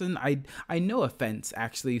a person? I know a fence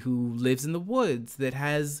actually who lives in the woods that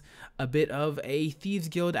has a bit of a Thieves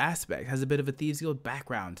Guild aspect, has a bit of a Thieves Guild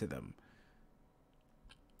background to them.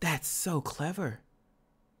 That's so clever.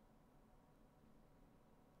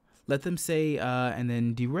 Let them say, and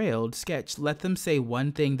then derailed sketch. Let them say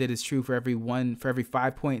one thing that is true for every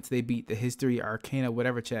 5 points they beat the history, arcana,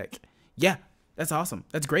 whatever check. Yeah, that's awesome.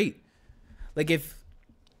 That's great. Like if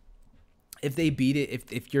they beat it,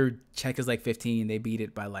 if your check is like 15, they beat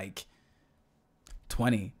it by like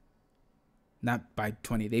 20. Not by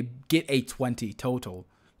 20. They get a 20 total.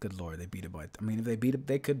 Good Lord, they beat it by, I mean, if they beat it,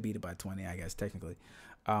 they could beat it by 20, I guess, technically.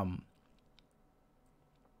 But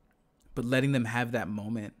letting them have that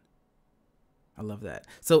moment, I love that.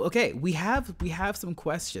 So, okay, we have some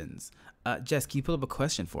questions. Jess, can you pull up a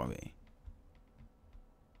question for me?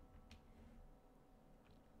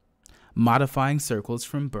 Modifying circles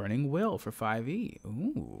from Burning Will for 5e.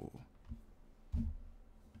 Ooh.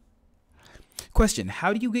 Question: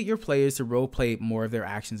 how do you get your players to roleplay more of their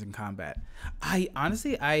actions in combat? I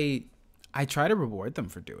honestly try to reward them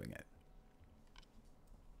for doing it.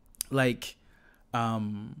 Like,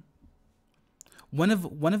 one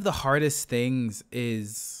of the hardest things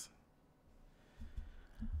is,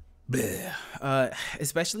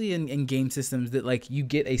 especially in game systems that like you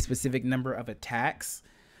get a specific number of attacks.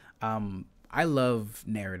 I love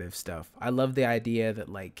narrative stuff. I love the idea that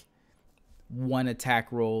like one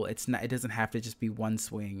attack roll, it doesn't have to just be one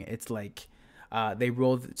swing. It's like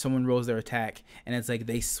someone rolls their attack and it's like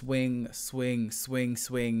they swing,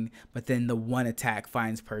 but then the one attack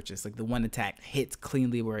finds purchase. Like the one attack hits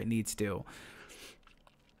cleanly where it needs to.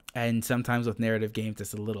 And sometimes with narrative games,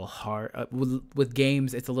 it's a little hard. With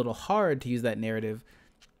games, it's a little hard to use that narrative.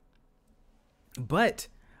 But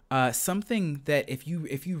something that if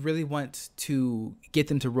you really want to get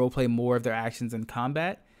them to roleplay more of their actions in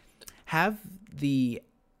combat, have the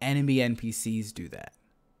enemy NPCs do that.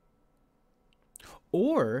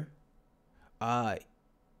 Or,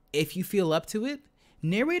 if you feel up to it,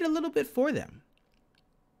 narrate a little bit for them.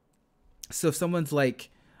 So if someone's like,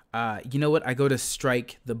 you know what, I go to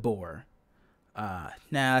strike the boar.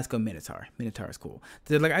 Let's go Minotaur. Minotaur is cool.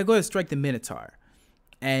 They're like, I go to strike the Minotaur.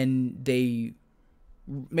 And they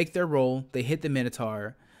make their roll, they hit the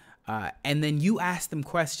Minotaur, and then you ask them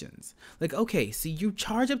questions. Like, okay, so you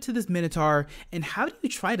charge up to this Minotaur, and how do you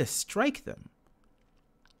try to strike them?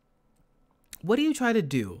 What do you try to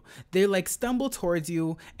do? They like stumble towards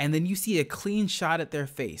you and then you see a clean shot at their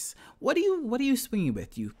face. What are you swinging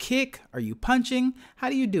with? You kick? Are you punching? How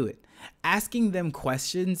do you do it? Asking them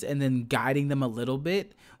questions and then guiding them a little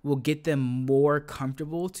bit will get them more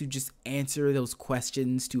comfortable to just answer those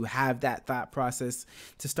questions, to have that thought process,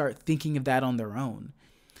 to start thinking of that on their own.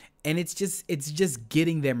 And it's just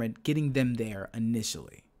getting them there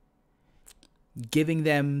initially. Giving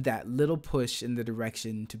them that little push in the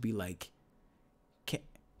direction to be like,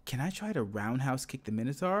 can I try to roundhouse kick the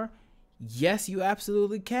Minotaur? Yes, you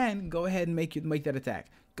absolutely can. Go ahead and make that attack.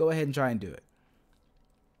 Go ahead and try and do it.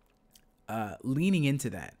 Leaning into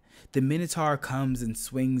that. The Minotaur comes and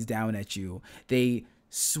swings down at you. They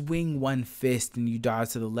swing one fist and you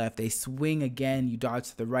dodge to the left. They swing again, you dodge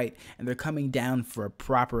to the right, and they're coming down for a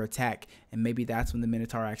proper attack. And maybe that's when the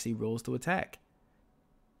Minotaur actually rolls to attack.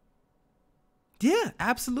 Yeah,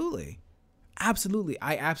 absolutely. Absolutely.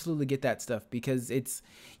 I absolutely get that stuff because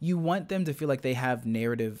you want them to feel like they have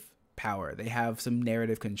narrative power. They have some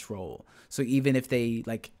narrative control. So even if they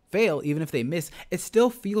like fail, even if they miss, it still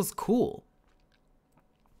feels cool.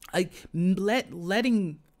 Like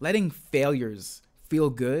letting failures feel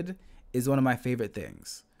good is one of my favorite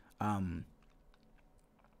things. In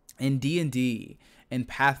D&D and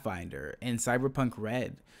Pathfinder and Cyberpunk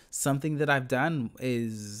Red, something that I've done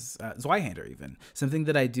is Zweihander even. Something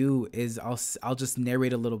that I do is I'll just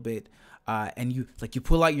narrate a little bit, and you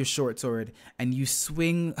pull out your short sword and you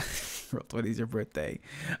swing. What is your birthday?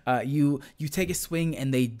 You take a swing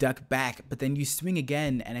and they duck back, but then you swing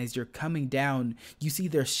again, and as you're coming down, you see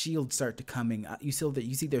their shield start to coming. You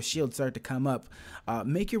see their shield start to come up.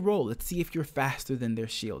 Make your roll. Let's see if you're faster than their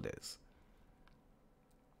shield is.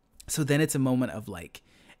 So then it's a moment of like,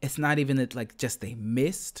 it's not even that like just they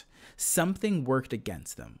missed. Something worked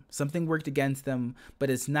against them. Something worked against them, but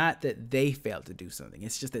it's not that they failed to do something.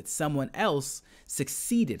 It's just that someone else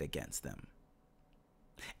succeeded against them.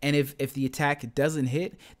 And if the attack doesn't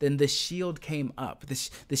hit, then the shield came up.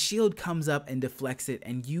 The shield comes up and deflects it,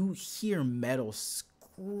 and you hear metal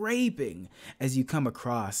scraping as you come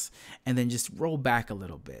across, and then just roll back a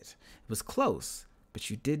little bit. It was close, but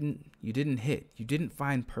you didn't hit. You didn't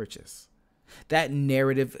find purchase. That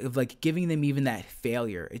narrative of like giving them even that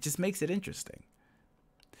failure, it just makes it interesting.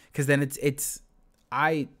 Because then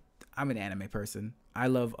I'm an anime person. I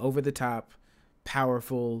love over the top,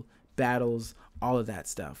 powerful battles, all of that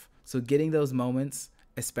stuff. So getting those moments,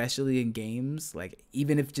 especially in games, like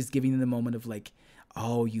even if just giving them the moment of like,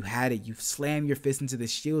 oh, you had it, you slam your fist into the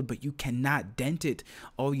shield, but you cannot dent it.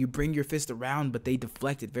 Oh, you bring your fist around, but they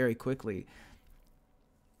deflect it very quickly.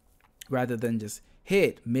 Rather than just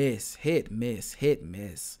hit, miss, hit, miss, hit,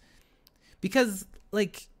 miss. Because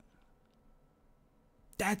like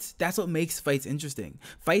that's what makes fights interesting.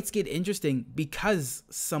 Fights get interesting because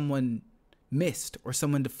someone missed or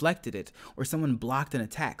someone deflected it or someone blocked an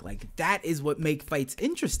attack. Like that is what makes fights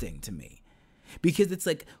interesting to me. Because it's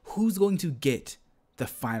like, who's going to get the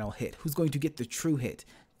final hit? Who's going to get the true hit?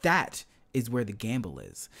 That is where the gamble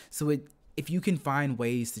is. So if you can find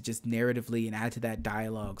ways to just narratively and add to that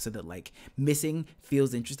dialogue so that like missing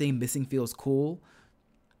feels interesting, missing feels cool.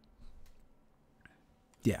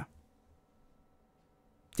 Yeah.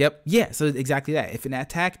 Yep. Yeah. So exactly that. If an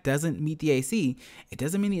attack doesn't meet the AC, it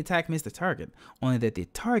doesn't mean the attack missed the target, only that the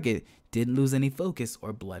target didn't lose any focus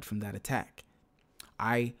or blood from that attack.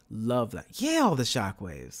 I love that. Yeah, all the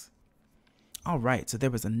shockwaves. All right. So there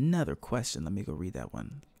was another question. Let me go read that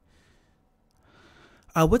one.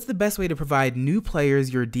 What's the best way to provide new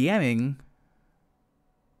players you're DMing?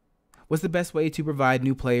 What's the best way to provide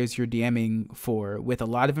new players you're DMing for with a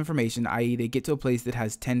lot of information, i.e. they get to a place that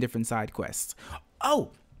has 10 different side quests?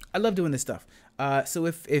 Oh, I love doing this stuff. So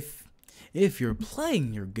if you're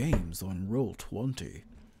playing your games on Roll20,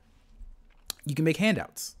 you can make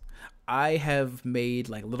handouts. I have made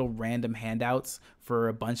like little random handouts for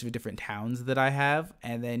a bunch of different towns that I have,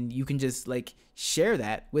 and then you can just like share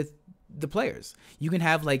that with the players. You can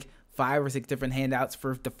have like 5 or 6 different handouts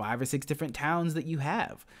for the 5 or 6 different towns that you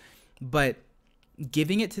have, but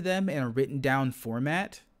giving it to them in a written down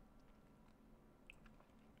format,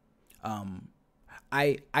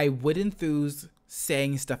 I would enthuse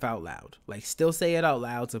saying stuff out loud. Like still say it out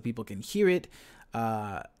loud so people can hear it.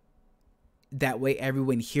 That way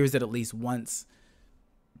everyone hears it at least once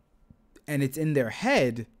and it's in their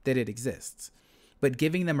head that it exists. But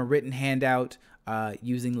giving them a written handout,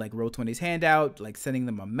 using like Roll20's handout, like sending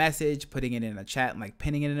them a message, putting it in a chat and like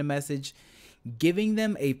pinning it in a message, giving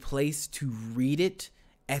them a place to read it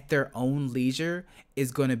at their own leisure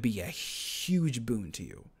is going to be a huge boon to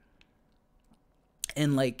you.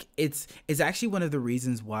 And like it's actually one of the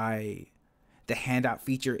reasons why the handout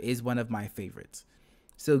feature is one of my favorites.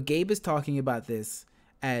 So Gabe is talking about this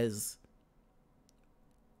as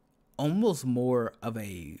almost more of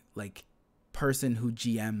a like person who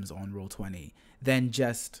GMs on Roll20 than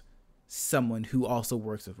just someone who also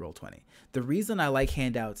works with Roll20. The reason I like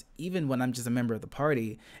handouts, even when I'm just a member of the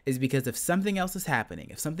party, is because if something else is happening,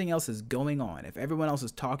 if something else is going on, if everyone else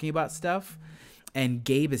is talking about stuff, and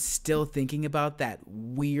Gabe is still thinking about that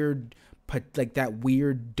weird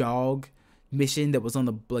dog mission that was on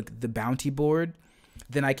the bounty board,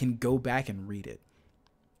 then I can go back and read it.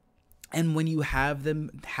 And when you have them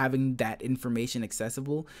having that information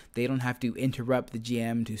accessible, they don't have to interrupt the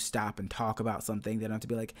GM to stop and talk about something. They don't have to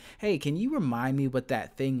be like, hey, can you remind me what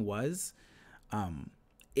that thing was?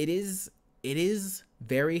 It is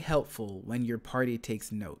very helpful when your party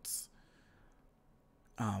takes notes.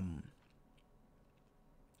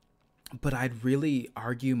 But I'd really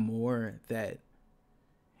argue more that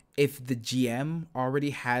if the GM already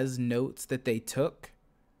has notes that they took,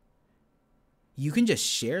 you can just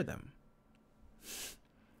share them.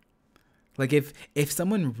 Like if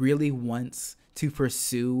someone really wants to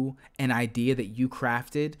pursue an idea that you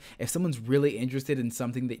crafted, if someone's really interested in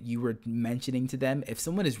something that you were mentioning to them, if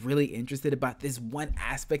someone is really interested about this one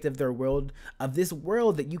aspect of their world, of this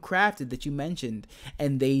world that you crafted, that you mentioned,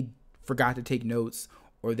 and they forgot to take notes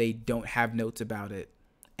or they don't have notes about it,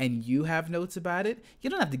 and you have notes about it, you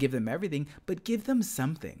don't have to give them everything, but give them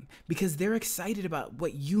something, because they're excited about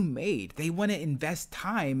what you made. They want to invest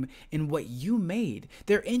time in what you made.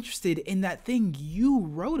 They're interested in that thing you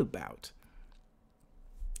wrote about.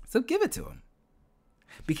 So give it to them,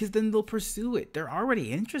 because then they'll pursue it. They're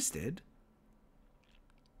already interested.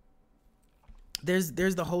 There's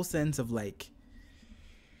the whole sense of like,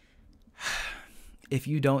 if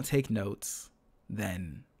you don't take notes,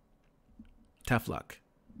 then tough luck.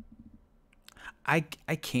 I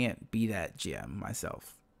can't be that GM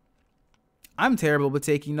myself. I'm terrible with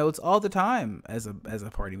taking notes all the time as a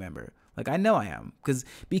party member. Like, I know I am,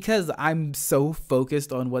 because I'm so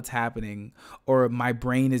focused on what's happening, or my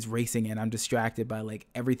brain is racing and I'm distracted by like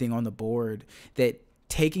everything on the board, that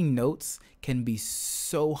taking notes can be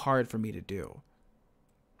so hard for me to do.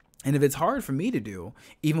 And if it's hard for me to do,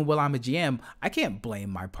 even while I'm a GM, I can't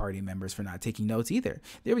blame my party members for not taking notes either.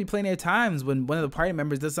 There'll be plenty of times when one of the party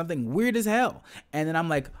members does something weird as hell, and then I'm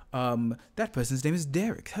like, that person's name is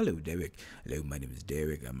Derek. Hello, Derek. Hello, my name is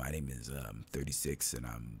Derek. My name is 36, and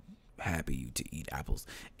I'm happy to eat apples.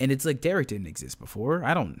 And it's like, Derek didn't exist before.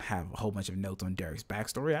 I don't have a whole bunch of notes on Derek's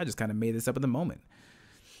backstory. I just kind of made this up in the moment.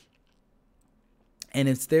 And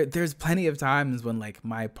there's plenty of times when like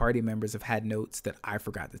my party members have had notes that I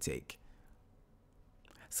forgot to take.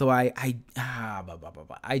 So I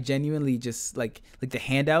genuinely just like the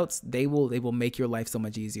handouts, they will make your life so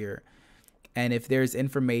much easier. And if there's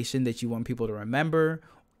information that you want people to remember,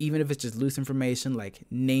 even if it's just loose information like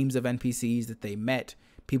names of NPCs that they met,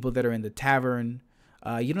 people that are in the tavern,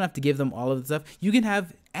 you don't have to give them all of the stuff. You can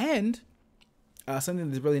have, and something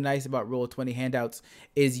that's really nice about Roll20 handouts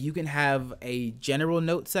is you can have a general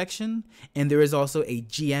note section, and there is also a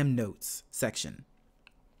GM notes section.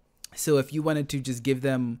 So if you wanted to just give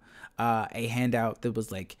them a handout that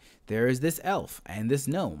was like, there is this elf and this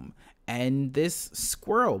gnome and this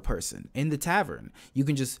squirrel person in the tavern, you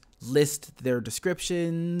can just list their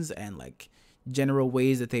descriptions and like general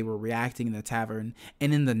ways that they were reacting in the tavern.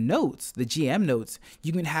 And in the notes, the GM notes,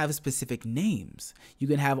 you can have specific names. You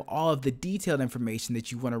can have all of the detailed information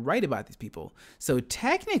that you want to write about these people. So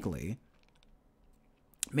technically,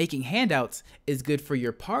 making handouts is good for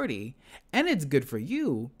your party, and it's good for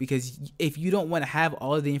you, because if you don't want to have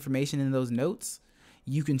all of the information in those notes,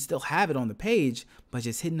 you can still have it on the page, but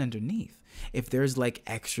just hidden underneath. If there's like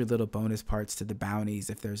extra little bonus parts to the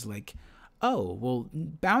bounties, if there's like, oh, well,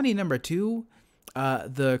 bounty number 2,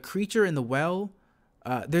 the creature in the well,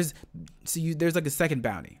 there's like a second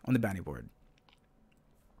bounty on the bounty board.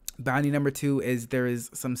 Bounty number 2 is there is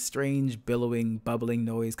some strange billowing, bubbling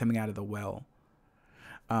noise coming out of the well.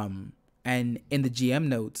 And in the GM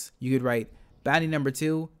notes, you could write bounty number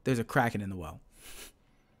 2, there's a kraken in the well.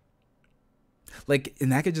 Like,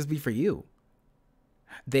 and that could just be for you.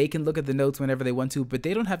 They can look at the notes whenever they want to, but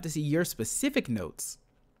they don't have to see your specific notes.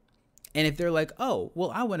 And if they're like, oh,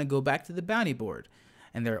 well, I want to go back to the bounty board,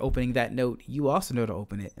 and they're opening that note, you also know to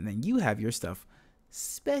open it. And then you have your stuff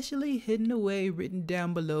specially hidden away, written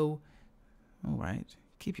down below. All right.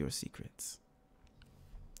 Keep your secrets.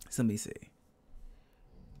 So let me see.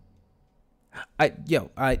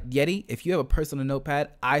 Yeti, if you have a personal notepad,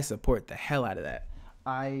 I support the hell out of that.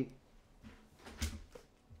 I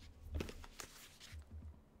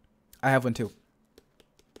have one too.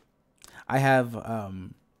 I have,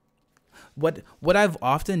 What I've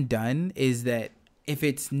often done is that if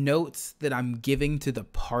it's notes that I'm giving to the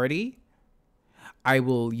party, I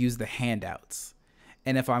will use the handouts.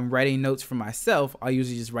 And if I'm writing notes for myself, I'll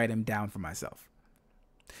usually just write them down for myself.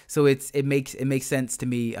 So it makes sense to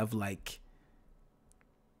me of like,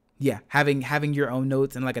 yeah, having your own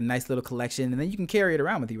notes and like a nice little collection, and then you can carry it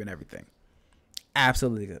around with you and everything.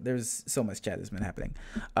 Absolutely good. There's so much chat that's been happening.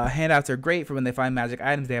 Handouts are great for when they find magic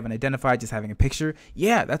items they haven't identified, just having a picture.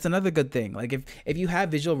 Yeah, that's another good thing. Like if you have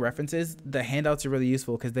visual references, the handouts are really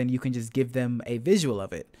useful because then you can just give them a visual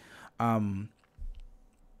of it.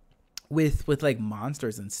 With like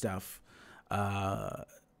monsters and stuff,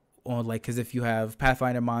 or like, because if you have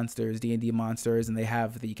Pathfinder monsters, D&D monsters, and they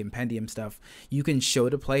have the compendium stuff, you can show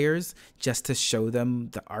the players just to show them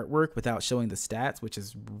the artwork without showing the stats, which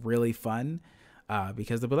is really fun.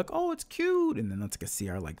 Because they'll be like, oh, it's cute. And then that's like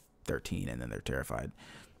a CR like 13, and then they're terrified.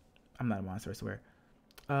 I'm not a monster, I swear.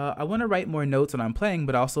 I want to write more notes when I'm playing,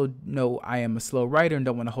 but also know I am a slow writer and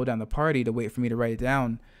don't want to hold down the party to wait for me to write it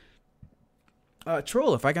down.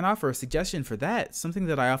 Troll, if I can offer a suggestion for that, something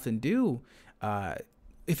that I often do,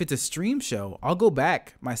 if it's a stream show, I'll go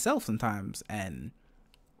back myself sometimes and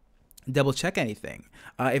double check anything.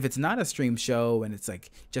 If it's not a stream show and it's like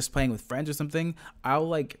just playing with friends or something, I'll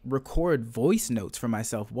like record voice notes for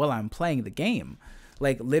myself while I'm playing the game.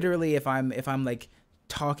 Like literally, if I'm like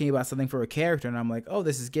talking about something for a character and I'm like, oh,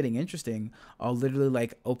 this is getting interesting, I'll literally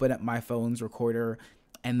like open up my phone's recorder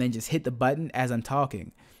and then just hit the button as I'm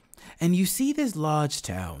talking. And you see this large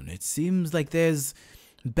town. It seems like there's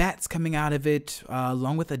bats coming out of it,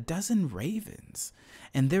 along with a dozen ravens.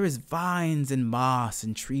 And there is vines and moss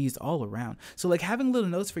and trees all around. So like having little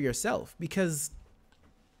notes for yourself, because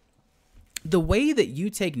the way that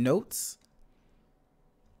you take notes,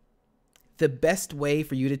 the best way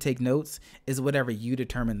for you to take notes is whatever you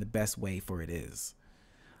determine the best way for it is.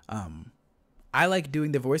 I like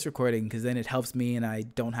doing the voice recording because then it helps me and I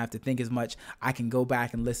don't have to think as much. I can go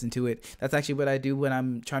back and listen to it. That's actually what I do when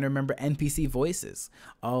I'm trying to remember NPC voices.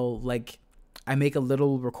 I make a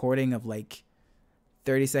little recording of like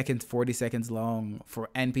 30 seconds, 40 seconds long for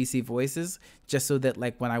NPC voices, just so that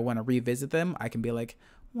like when I want to revisit them, I can be like,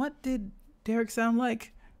 what did Derek sound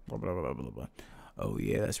like? Blah, blah, blah, blah, blah. Oh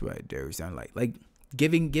yeah, that's right, Derek sound like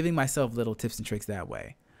giving myself little tips and tricks that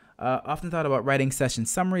way. Often thought about writing session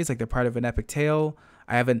summaries like they're part of an epic tale.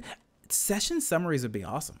 Session summaries would be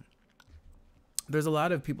awesome. There's a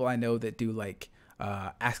lot of people I know that do like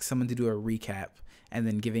ask someone to do a recap and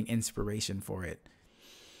then giving inspiration for it.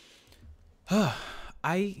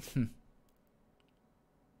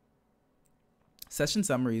 Session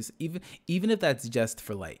summaries, even if that's just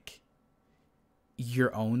for like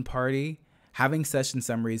your own party, having session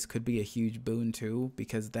summaries could be a huge boon too,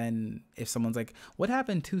 because then if someone's like, what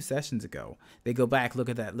happened 2 sessions ago? They go back, look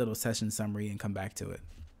at that little session summary and come back to it.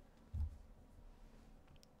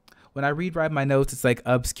 When I write my notes, it's like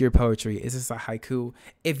obscure poetry. Is this a haiku?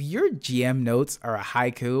 If your GM notes are a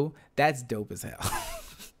haiku, that's dope as hell.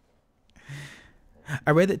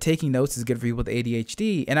 I read that taking notes is good for people with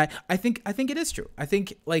ADHD, and I think it is true. I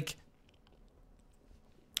think like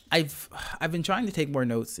I've been trying to take more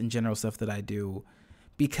notes in general stuff that I do,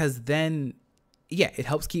 because then it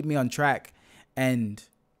helps keep me on track. And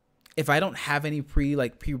if I don't have any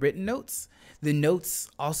pre-written notes, the notes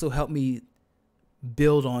also help me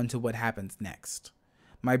build on to what happens next.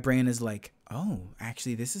 My brain is like, oh,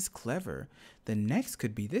 actually this is clever. The next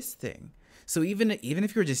could be this thing. So even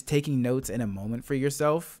if you're just taking notes in a moment for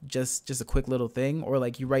yourself, just a quick little thing, or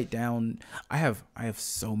like you write down, I have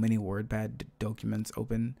so many WordPad documents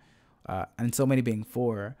open, and so many being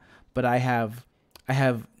 4, but I have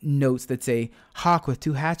notes that say hawk with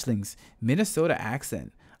 2 hatchlings, Minnesota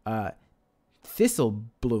accent, thistle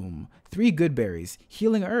bloom, 3 good berries,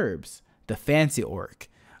 healing herbs, the fancy orc,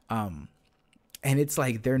 and it's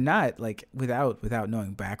like they're not like without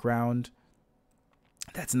knowing background.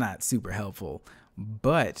 That's not super helpful,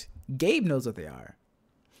 but Gabe knows what they are.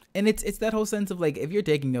 And it's that whole sense of like, if you're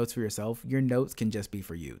taking notes for yourself, your notes can just be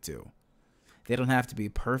for you too. They don't have to be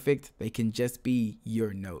perfect. They can just be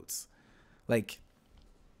your notes. Like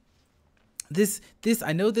this,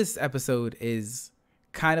 I know this episode is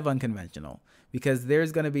kind of unconventional because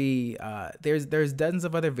there's going to be, there's dozens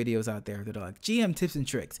of other videos out there that are like GM tips and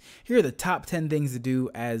tricks. Here are the top 10 things to do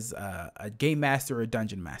as a game master or a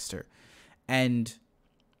dungeon master. And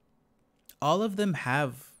all of them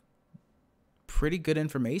have pretty good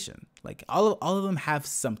information. Like all of them have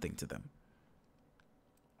something to them.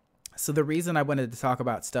 So the reason I wanted to talk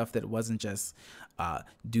about stuff that wasn't just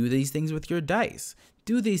do these things with your dice,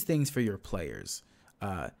 do these things for your players,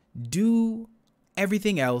 do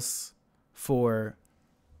everything else for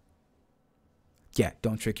Yeah,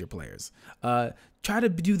 don't trick your players. Try to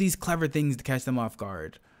do these clever things to catch them off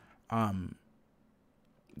guard.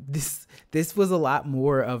 This was a lot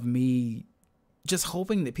more of me just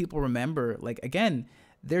hoping that people remember, like, again,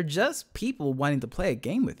 they're just people wanting to play a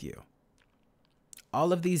game with you.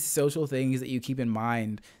 All of these social things that you keep in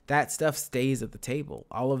mind, that stuff stays at the table.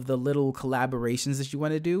 All of the little collaborations that you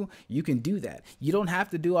want to do, you can do that. You don't have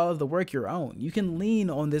to do all of the work your own. You can lean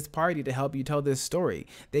on this party to help you tell this story.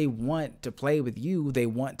 They want to play with you. They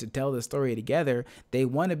want to tell the story together. They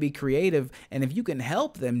want to be creative. And if you can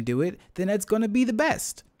help them do it, then it's going to be the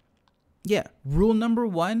best. Yeah. Rule number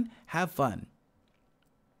 1, have fun.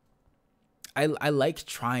 I like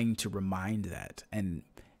trying to remind that and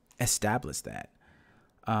establish that.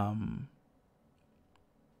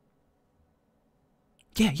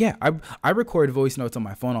 Yeah. I record voice notes on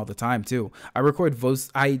my phone all the time too. I record voice.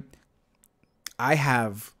 I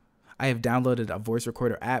have downloaded a voice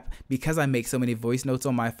recorder app because I make so many voice notes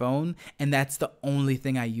on my phone, and that's the only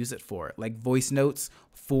thing I use it for. Like voice notes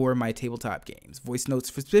for my tabletop games, voice notes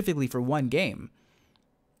specifically for one game.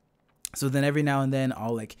 So then every now and then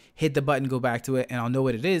I'll like hit the button, go back to it, and I'll know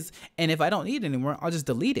what it is. And if I don't need it anymore, I'll just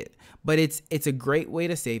delete it. But it's a great way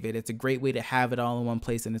to save it. It's a great way to have it all in one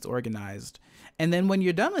place and it's organized. And then when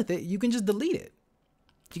you're done with it, you can just delete it.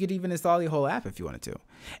 You could even install the whole app if you wanted to.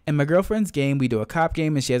 In my girlfriend's game, we do a cop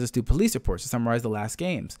game and she has us do police reports to summarize the last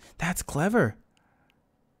games. That's clever.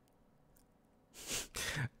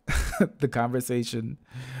 The conversation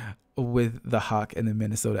with the hawk and the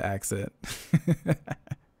Minnesota accent.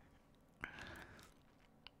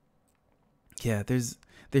 Yeah, there's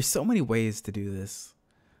so many ways to do this.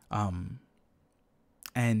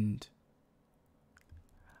 And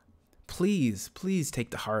please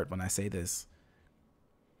take to heart when I say this.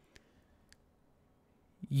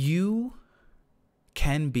 You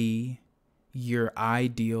can be your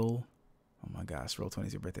ideal, oh my gosh, roll 20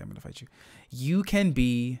 is your birthday, I'm going to fight you. You can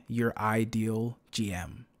be your ideal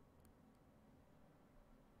GM.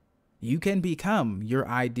 You can become your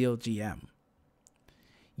ideal GM.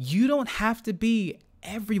 You don't have to be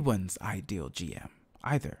everyone's ideal GM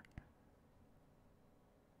either.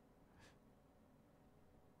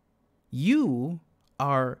 You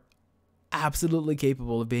are absolutely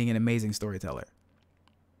capable of being an amazing storyteller.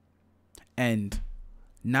 And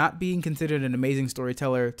not being considered an amazing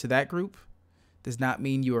storyteller to that group does not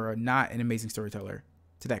mean you are not an amazing storyteller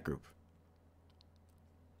to that group.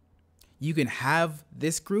 You can have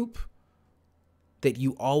this group that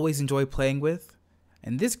you always enjoy playing with,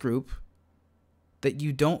 and this group that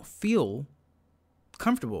you don't feel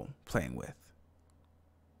comfortable playing with.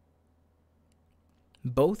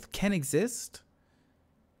 Both can exist,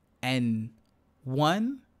 and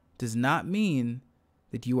one does not mean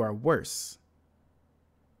that you are worse.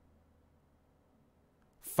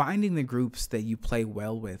 Finding the groups that you play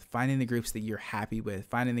well with, finding the groups that you're happy with,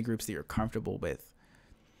 finding the groups that you're comfortable with,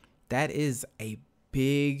 that is a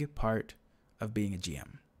big part of being a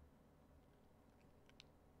GM.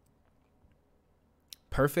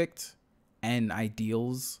 Perfect and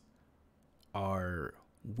ideals are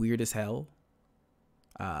weird as hell,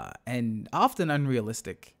 and often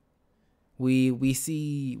unrealistic. We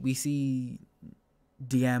see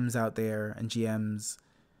DMs out there and GMs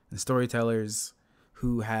and storytellers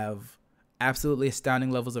who have absolutely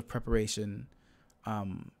astounding levels of preparation,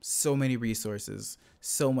 so many resources,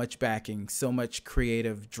 so much backing, so much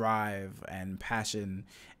creative drive and passion,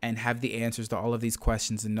 and have the answers to all of these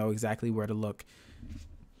questions and know exactly where to look.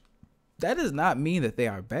 That does not mean that they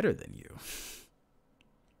are better than you.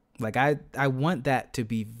 Like, I want that to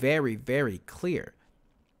be very, very clear.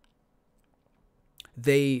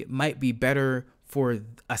 They might be better for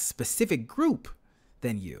a specific group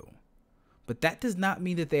than you, but that does not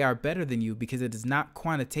mean that they are better than you, because it is not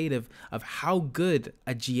quantitative of how good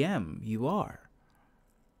a GM you are.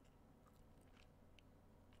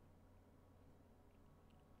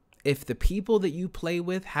 If the people that you play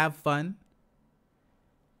with have fun,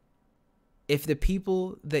 if the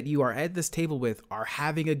people that you are at this table with are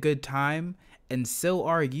having a good time, and so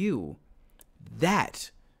are you,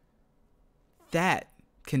 that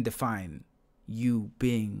can define you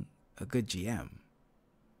being a good GM.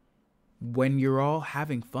 When you're all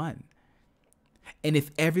having fun. And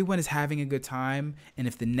if everyone is having a good time, and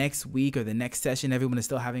if the next week or the next session everyone is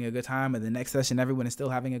still having a good time, or the next session everyone is still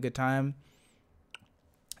having a good time,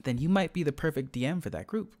 then you might be the perfect DM for that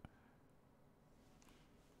group.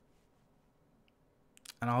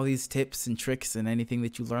 And all these tips and tricks and anything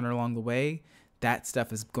that you learn along the way, that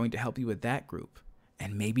stuff is going to help you with that group.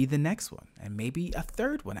 And maybe the next one, and maybe a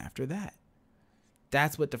third one after that.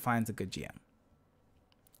 That's what defines a good GM.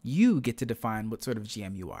 You get to define what sort of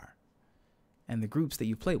GM you are. and the groups that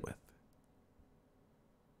you play with.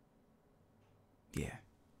 Yeah.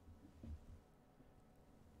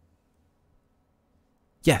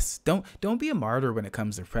 Yes, don't be a martyr when it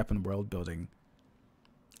comes to prep and world building.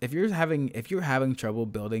 If you're having trouble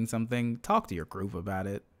building something, talk to your group about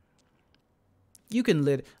it. You can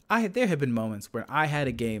there have been moments where I had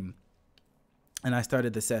a game and I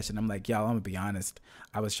started the session. I'm like, y'all, I'm gonna be honest.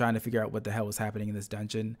 I was trying to figure out what the hell was happening in this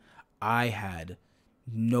dungeon. I had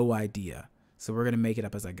no idea. So we're gonna make it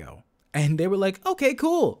up as I go. And they were like, okay,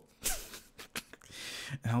 cool.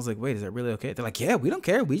 And I was like, wait, is that really okay? They're like, yeah, we don't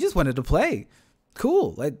care. We just wanted to play.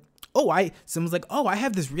 Cool. Like, someone's like, oh, I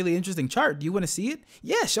have this really interesting chart. Do you want to see it?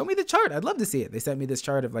 Yeah, show me the chart. I'd love to see it. They sent me this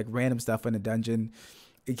chart of like random stuff in a dungeon.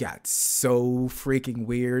 It got so freaking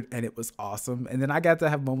weird and it was awesome. And then I got to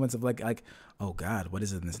have moments of like, oh God, what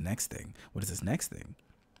is in this next thing? What is this next thing?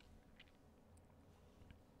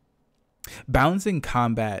 Balancing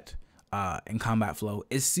combat and combat flow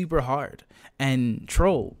is super hard. And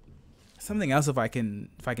Troll, something else if I can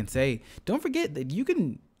say, don't forget that you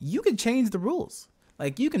can change the rules.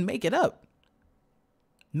 Like, you can make it up.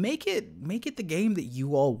 Make it the game that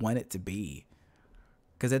you all want it to be.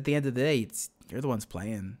 Because at the end of the day, you're the ones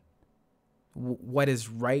playing. What is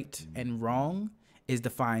right and wrong is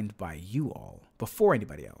defined by you all before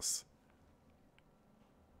anybody else.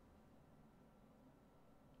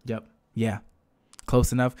 Yep. Yeah.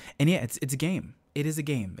 Close enough. And yeah, it's a game. It is a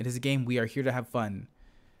game. It is a game. We are here to have fun.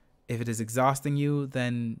 If it is exhausting you,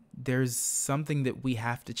 then there's something that we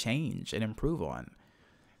have to change and improve on.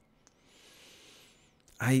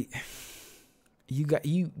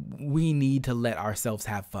 We need to let ourselves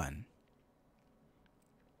have fun.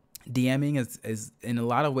 DMing is in a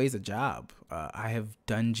lot of ways a job. I have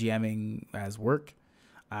done GMing as work.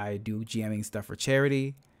 I do GMing stuff for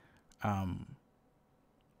charity.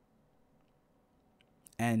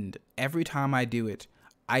 And every time I do it,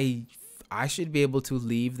 I should be able to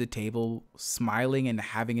leave the table smiling and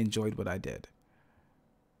having enjoyed what I did.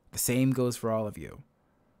 The same goes for all of you.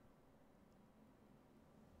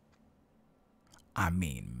 I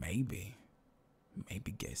mean, maybe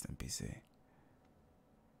guest NPC.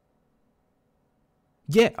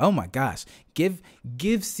 Yeah. Oh my gosh. Give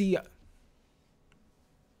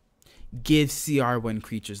CR1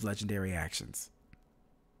 creatures legendary actions.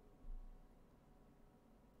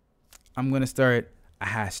 I'm going to start a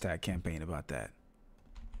hashtag campaign about that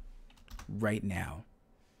right now.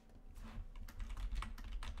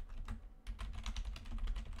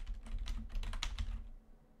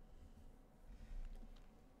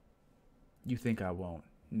 You think I won't?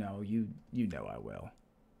 No, you know I will.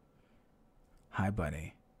 Hi,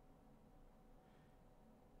 buddy.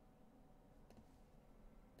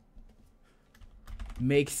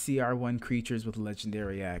 Make CR1 creatures with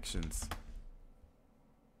legendary actions.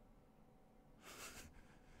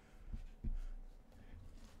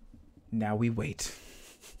 Now we wait.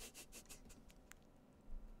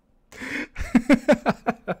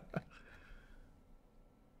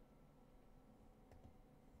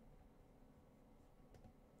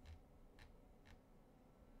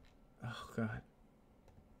 Oh, God.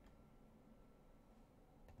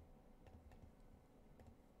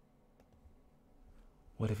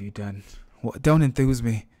 What have you done? Don't enthuse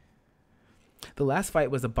me. The last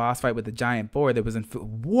fight was a boss fight with a giant boar that was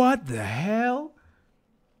what the hell?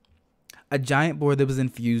 A giant boar that was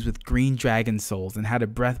infused with green dragon souls and had a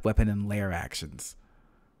breath weapon and lair actions.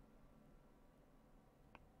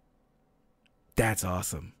 That's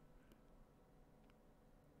awesome.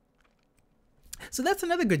 So that's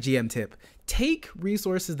another good GM tip. Take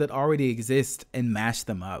resources that already exist and mash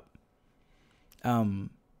them up.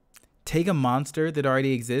 Take a monster that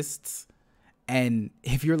already exists, and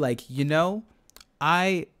if you're like, hello,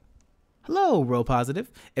 Roll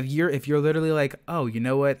Positive. If you're literally like, oh, you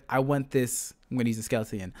know what? I want this. I'm gonna use a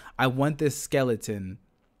skeleton. I want this skeleton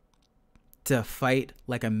to fight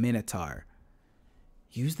like a minotaur.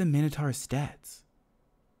 Use the minotaur stats.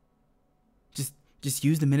 Just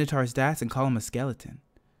use the minotaur stats and call him a skeleton.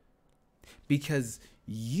 Because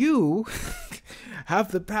you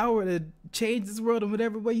have the power to change this world in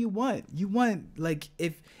whatever way you want. You want, like,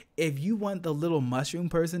 if you want the little mushroom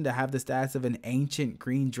person to have the stats of an ancient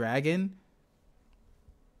green dragon,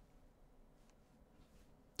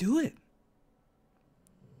 do it.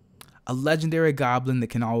 A legendary goblin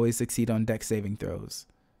that can always succeed on dex saving throws.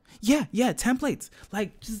 Yeah, templates.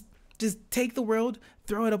 Like, just take the world,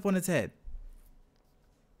 throw it up on its head.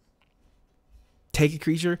 Take a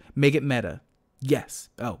creature, make it meta. Yes.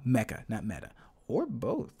 Oh, mecha, not meta. Or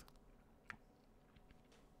both.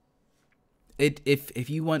 If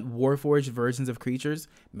you want Warforged versions of creatures,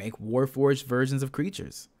 make Warforged versions of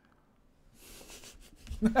creatures.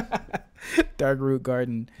 Dark root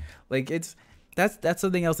garden. Like that's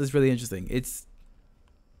something else that's really interesting. It's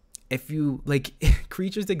if you like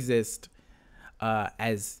creatures exist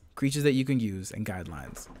as creatures that you can use and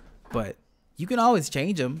guidelines, but you can always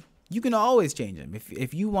change them. You can always change them.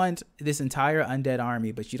 If you want this entire undead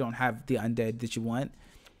army, but you don't have the undead that you want,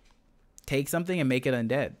 take something and make it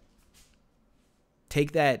undead.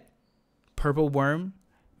 Take that purple worm,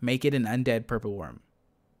 make it an undead purple worm.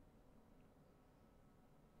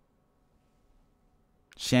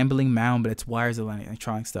 Shambling mound, but it's wires of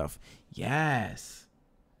electronic stuff. Yes.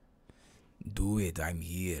 Do it, I'm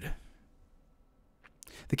here.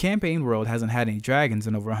 The campaign world hasn't had any dragons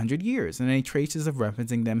in over 100 years, and any traces of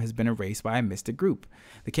referencing them has been erased by a mystic group.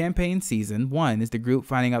 The campaign season 1 is the group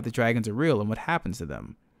finding out the dragons are real and what happens to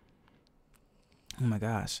them. Oh my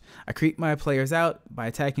gosh. I creep my players out by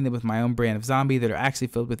attacking them with my own brand of zombie that are actually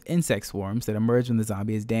filled with insect swarms that emerge when the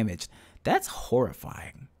zombie is damaged. That's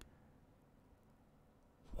horrifying.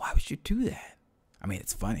 Why would you do that? I mean,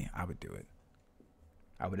 it's funny. I would do it.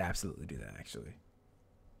 I would absolutely do that, actually.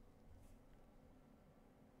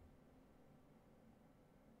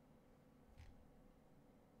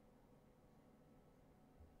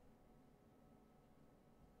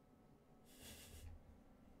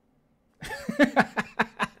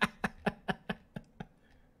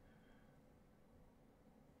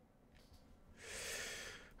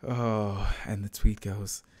 Oh, and the tweet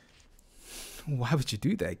goes, why would you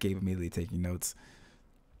do that? Gabe immediately taking notes.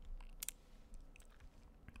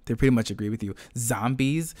 They pretty much agree with you.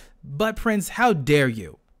 Zombies? But Prince, how dare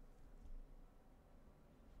you?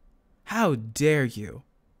 How dare you?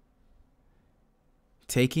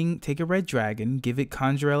 Take a red dragon, give it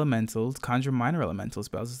conjure minor elemental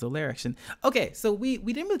spells as the lair action. Okay, so we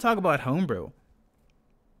didn't really talk about homebrew.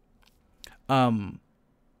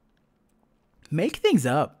 Make things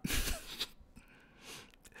up.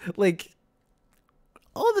 Like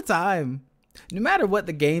all the time. No matter what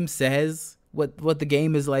the game says, what the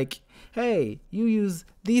game is like, hey, you use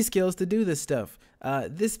these skills to do this stuff.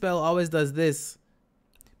 This spell always does this.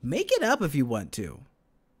 Make it up if you want to.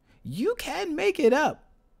 You can make it up.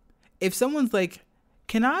 If someone's like,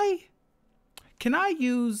 can I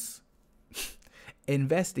use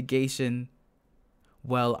investigation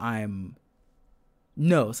while I'm...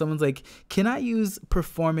 No, someone's like, can I use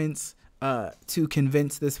performance to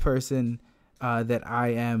convince this person that I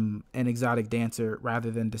am an exotic dancer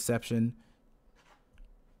rather than deception?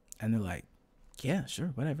 And they're like, yeah,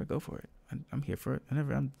 sure, whatever, go for it. I'm here for it.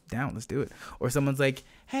 Whenever, I'm down. Let's do it. Or someone's like,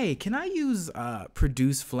 hey, can I use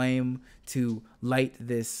produce flame to light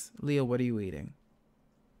this? Leo, what are you eating?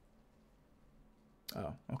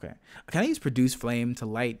 Oh, okay. Can I use produce flame to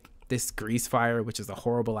light this grease fire, which is a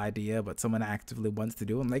horrible idea, but someone actively wants to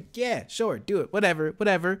do it? I'm like, yeah, sure, do it.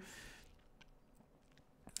 Whatever.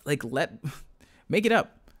 Like, make it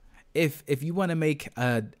up. If you want to make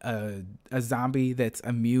a zombie that's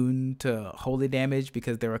immune to holy damage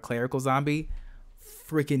because they're a clerical zombie,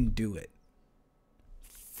 freaking do it.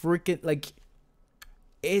 Freaking, like,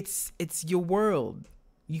 it's your world.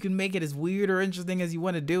 You can make it as weird or interesting as you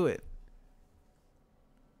want to do it.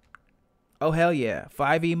 Oh hell yeah.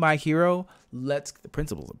 5e my hero. The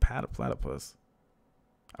principal's a platypus.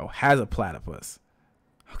 Oh, has a platypus.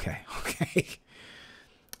 Okay.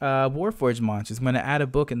 Warforged monsters. I'm going to add a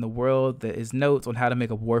book in the world that is notes on how to make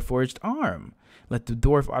a Warforged arm. Let the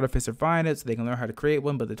dwarf artificer find it so they can learn how to create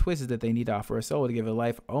one, but the twist is that they need to offer a soul to give it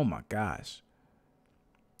life. Oh my gosh.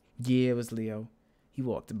 Yeah, it was Leo. He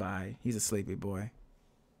walked by. He's a sleepy boy.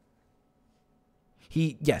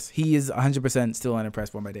 He is 100% still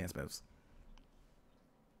unimpressed by my dance moves.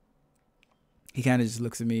 He kind of just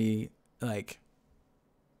looks at me like...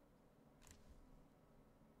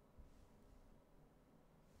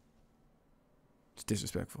 It's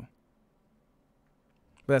disrespectful.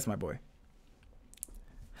 But that's my boy.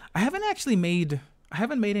 I haven't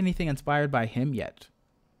made anything inspired by him yet.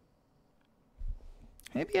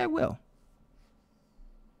 Maybe I will.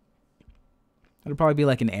 It'll probably be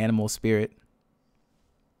like an animal spirit.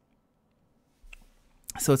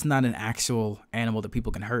 So it's not an actual animal that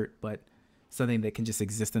people can hurt, but something that can just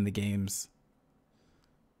exist in the games.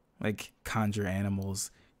 Like conjure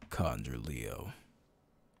animals. Conjure Leo.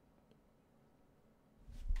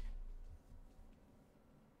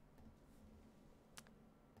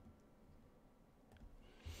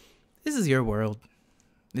 This is your world.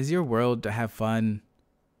 This is your world to have fun.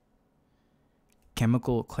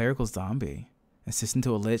 Clerical zombie. Assistant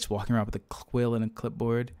to a lich walking around with a quill and a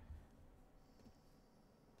clipboard.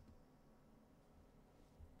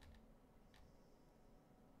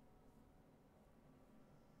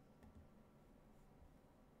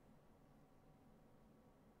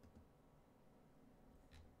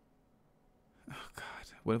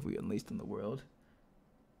 What have we unleashed in the world?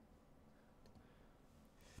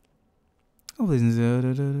 Oh,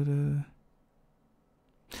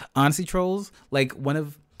 honestly, trolls, like one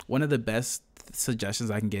of the best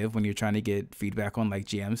suggestions I can give when you're trying to get feedback on like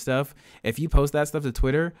GM stuff, if you post that stuff to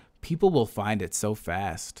Twitter, people will find it so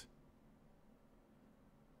fast.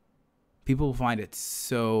 People will find it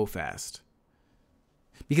so fast.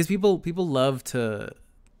 Because people love to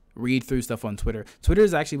read through stuff on Twitter. Twitter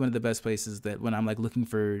is actually one of the best places that when I'm like looking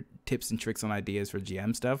for tips and tricks on ideas for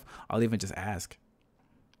GM stuff, I'll even just ask.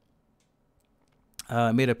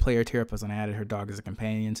 I made a player therapist and I added her dog as a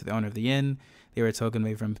companion to the owner of the inn. They were a token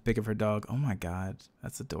made from pick of her dog. Oh my god,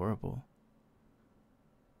 that's adorable.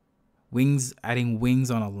 Wings, adding wings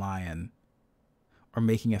on a lion, or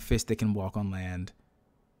making a fish that can walk on land.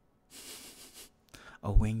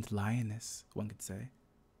 A winged lioness, one could say.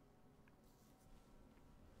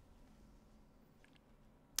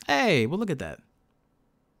 Hey, well, look at that.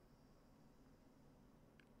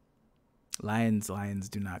 Lions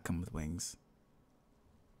do not come with wings.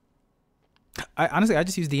 I honestly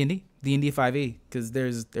just use D&D 5e because there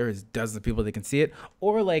is dozens of people that can see it,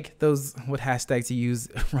 or like those what hashtags you use.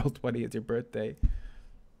 Roll20 is your birthday.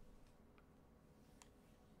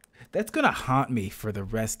 That's gonna haunt me for the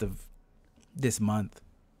rest of this month.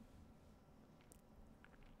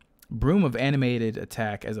 Broom of animated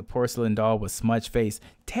attack as a porcelain doll with smudge face.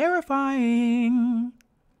 Terrifying.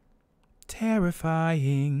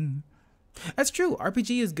 Terrifying. That's true.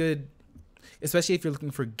 RPG is good, especially if you're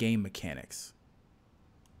looking for game mechanics.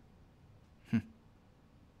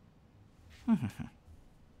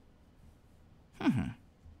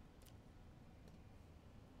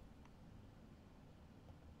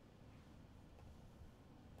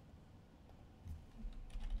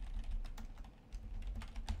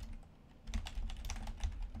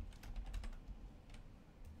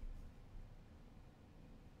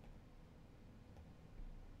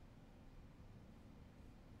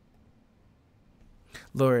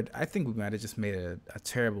 Lord, I think we might have just made a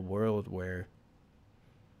terrible world where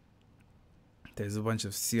there's a bunch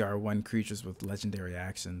of CR1 creatures with legendary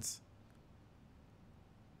actions.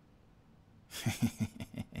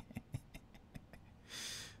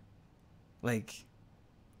 Like...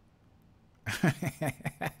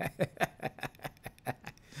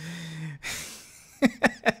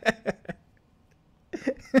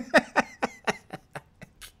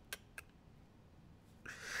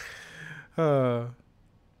 I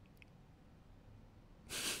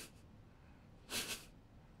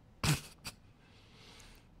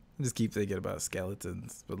just keep thinking about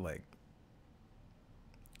skeletons, but like,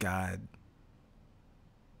 God.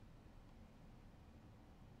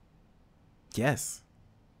 Yes.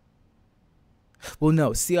 Well,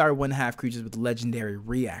 no, CR1 half creatures with legendary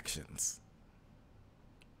reactions.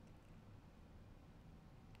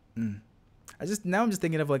 I'm just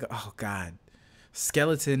thinking of like, oh God,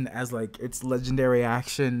 skeleton as like its legendary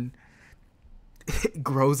action, it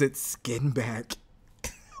grows its skin back.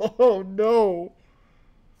 Oh no.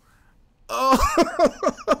 Oh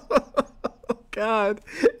God,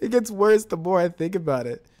 it gets worse the more I think about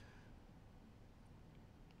it.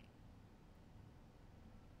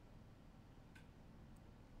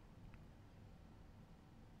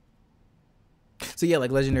 So yeah,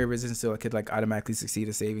 like legendary resistance, so I could like automatically succeed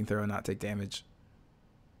a saving throw and not take damage.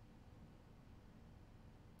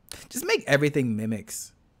 Just make everything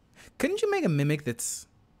mimics. Couldn't you make a mimic that's...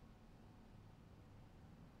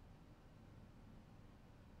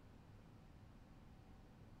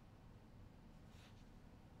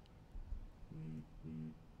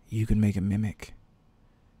 You can make a mimic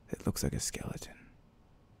that looks like a skeleton.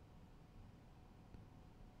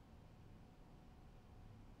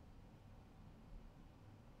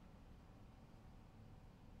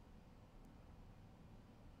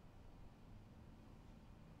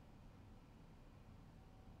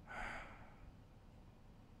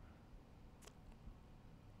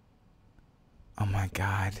 Oh my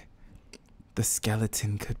God. The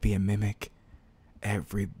skeleton could be a mimic.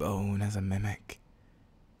 Every bone is a mimic.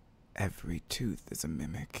 Every tooth is a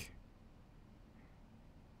mimic.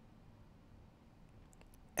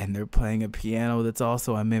 And they're playing a piano that's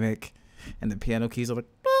also a mimic. And the piano keys are like...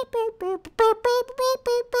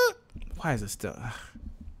 Why is it still...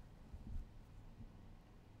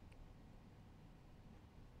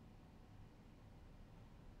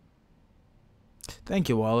 Thank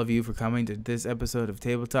you all of you for coming to this episode of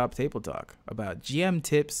Tabletop Tabletalk about GM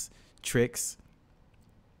tips, tricks,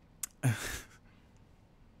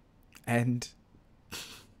 and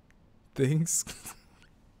things.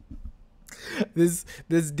 This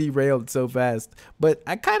derailed so fast, but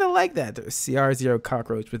I kind of like that. CR0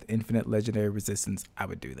 cockroach with infinite legendary resistance. I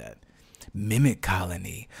would do that. Mimic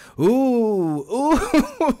colony. Ooh,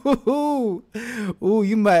 ooh, ooh.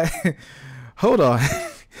 You might hold on.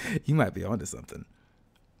 You might be onto something.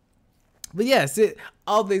 But yes,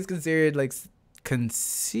 all things considered, like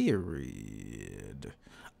considered,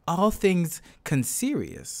 all things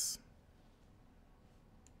conserious.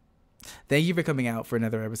 Thank you for coming out for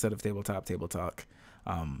another episode of Tabletop Tabletalk.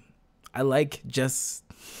 I like just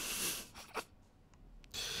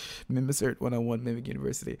Mimicert 101 Mimic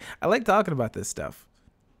University. I like talking about this stuff.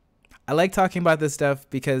 I like talking about this stuff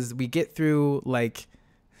because we get through like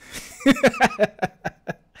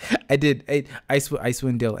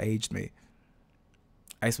Icewind Dale aged me.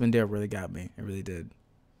 Icewind Dale really got me. It really did.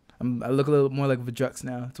 I look a little more like Vajux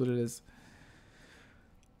now. That's what it is.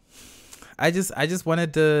 I just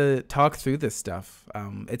wanted to talk through this stuff.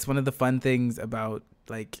 It's one of the fun things about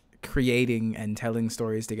like creating and telling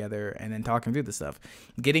stories together and then talking through the stuff.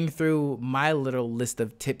 Getting through my little list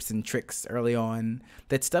of tips and tricks early on.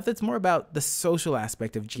 That stuff that's more about the social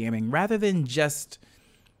aspect of GMing rather than just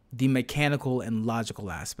the mechanical and logical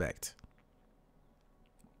aspect.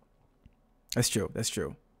 That's true. That's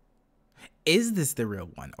true. Is this the real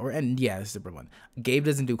one? Yeah, this is the real one. Gabe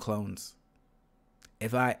doesn't do clones.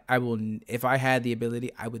 If I had the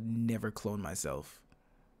ability, I would never clone myself.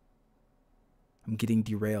 I'm getting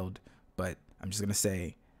derailed, but I'm just going to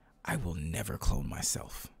say, I will never clone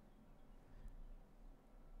myself.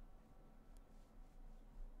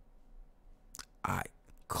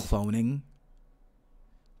 Cloning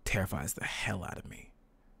terrifies the hell out of me.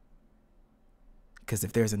 Because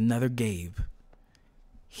if there's another Gabe,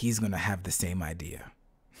 he's going to have the same idea.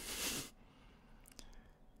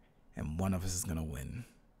 And one of us is going to win.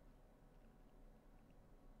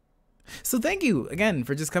 So thank you again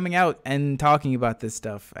for just coming out and talking about this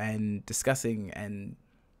stuff and discussing and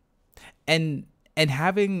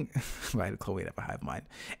having right, Chloe have a hive mind,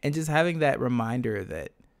 and just having that reminder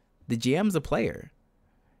that the GM's a player.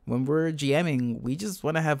 When we're GMing, we just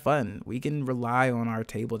want to have fun. We can rely on our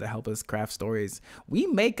table to help us craft stories. We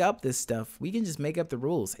make up this stuff. We can just make up the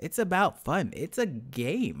rules. It's about fun. It's a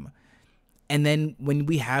game. And then when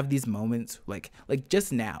we have these moments, like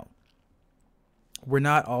just now, we're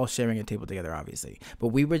not all sharing a table together, obviously, but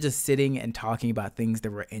we were just sitting and talking about things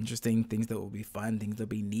that were interesting, things that would be fun, things that would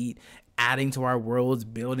be neat, adding to our worlds,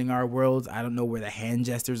 building our worlds. I don't know where the hand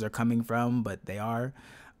gestures are coming from, but they are.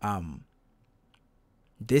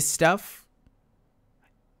 This stuff,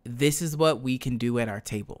 this is what we can do at our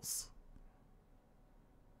tables.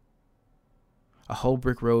 A whole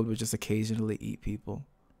brick road would just occasionally eat people.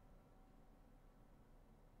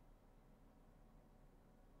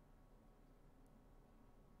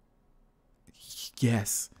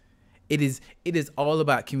 Yes, it is all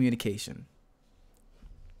about communication.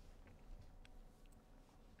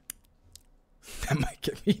 That might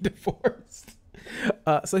get me divorced.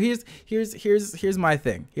 So here's my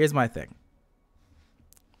thing. Here's my thing.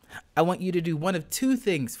 I want you to do one of two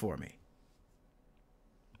things for me.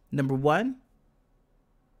 Number one,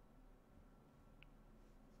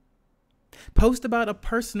 post about a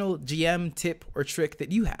personal GM tip or trick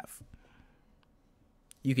that you have.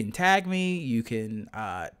 You can tag me. You can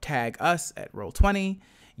tag us at Roll20.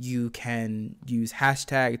 You can use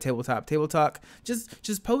hashtag Tabletop Tabletalk.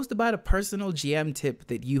 Just post about a personal GM tip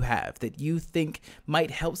that you have that you think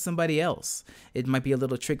might help somebody else. It might be a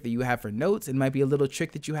little trick that you have for notes. It might be a little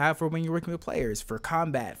trick that you have for when you're working with players, for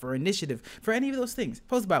combat, for initiative, for any of those things.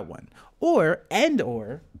 Post about one. Or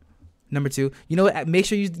number two, you know what? Make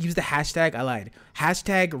sure you use the hashtag. I lied.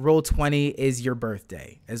 Hashtag Roll20 is your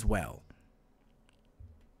birthday as well.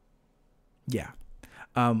 Yeah.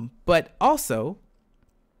 But also,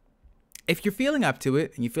 if you're feeling up to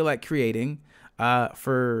it and you feel like creating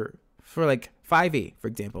for like 5e, for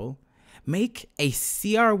example, make a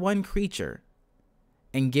CR1 creature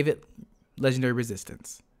and give it legendary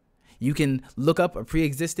resistance. You can look up a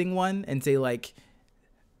pre-existing one and say like,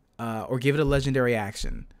 or give it a legendary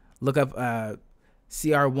action. Look up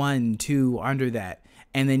CR1, 2 under that.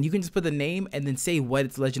 And then you can just put the name and then say what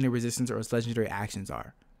its legendary resistance or its legendary actions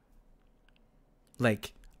are.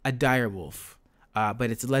 Like a direwolf,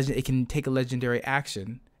 but it's it can take a legendary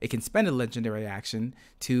action. It can spend a legendary action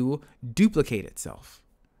to duplicate itself.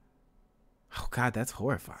 Oh God, that's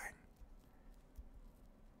horrifying.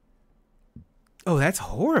 Oh, that's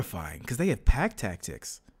horrifying because they have pack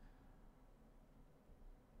tactics.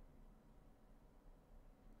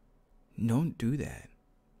 Don't do that.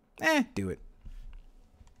 Do it.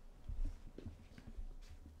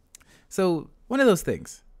 So one of those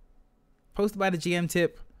things. Post about a GM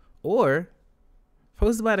tip, or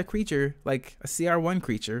Post about a creature like a CR1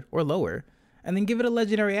 creature or lower, and then give it a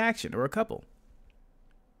legendary action or a couple.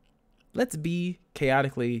 Let's be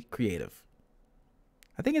chaotically creative.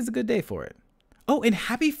 I think it's a good day for it. Oh, and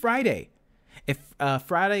happy Friday. If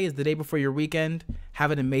Friday is the day before your weekend, have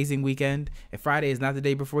an amazing weekend. If Friday is not the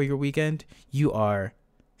day before your weekend, you are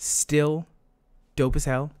still dope as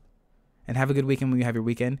hell. And have a good weekend when you have your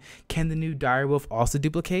weekend. Can the new direwolf also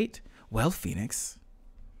duplicate? Well, Phoenix,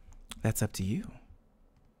 that's up to you.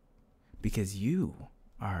 Because you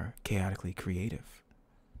are chaotically creative.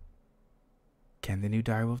 Can the new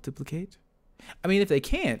direwolf duplicate? I mean, if they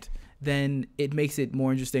can't, then it makes it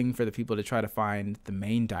more interesting for the people to try to find the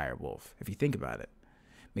main direwolf, if you think about it.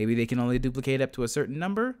 Maybe they can only duplicate up to a certain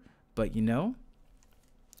number, but you know,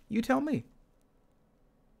 you tell me.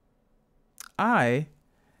 I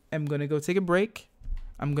am going to go take a break.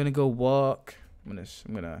 I'm going to go walk. I'm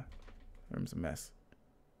gonna, room's a mess.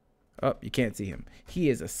 Oh, you can't see him. He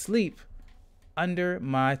is asleep under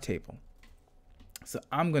my table. So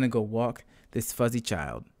I'm going to go walk this fuzzy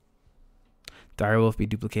child. Direwolf be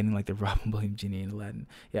duplicating like the Robin Williams genie in Aladdin.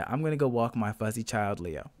 Yeah, I'm going to go walk my fuzzy child,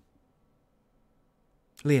 Leo.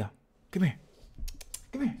 Leo, come here.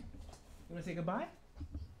 Come here. You want to say goodbye?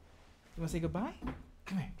 You want to say goodbye?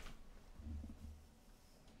 Come here.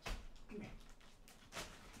 Come here.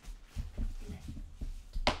 Come here.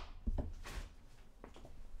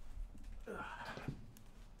 Ugh.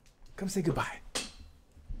 Come say goodbye.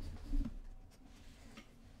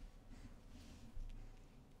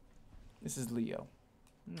 This is Leo.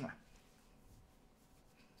 Mwah.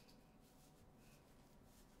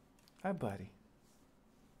 Hi, buddy.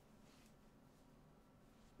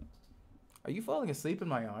 Are you falling asleep in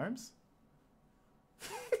my arms?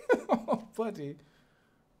 Oh, buddy.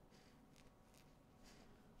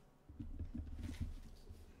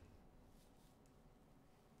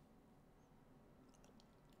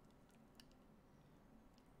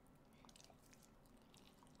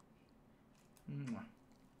 Mwah.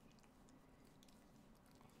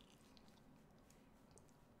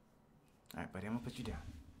 All right, buddy, I'm gonna put you down.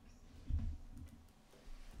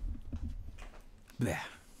 Bleh.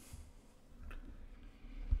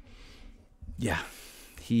 Yeah,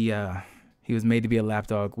 he was made to be a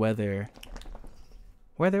lapdog, whether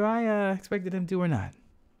I expected him to or not.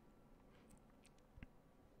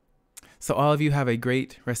 So all of you have a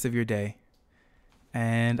great rest of your day,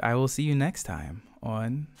 and I will see you next time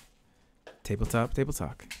on Tabletop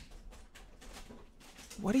Tabletalk.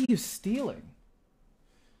 What are you stealing?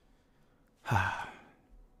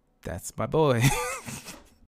 That's my boy.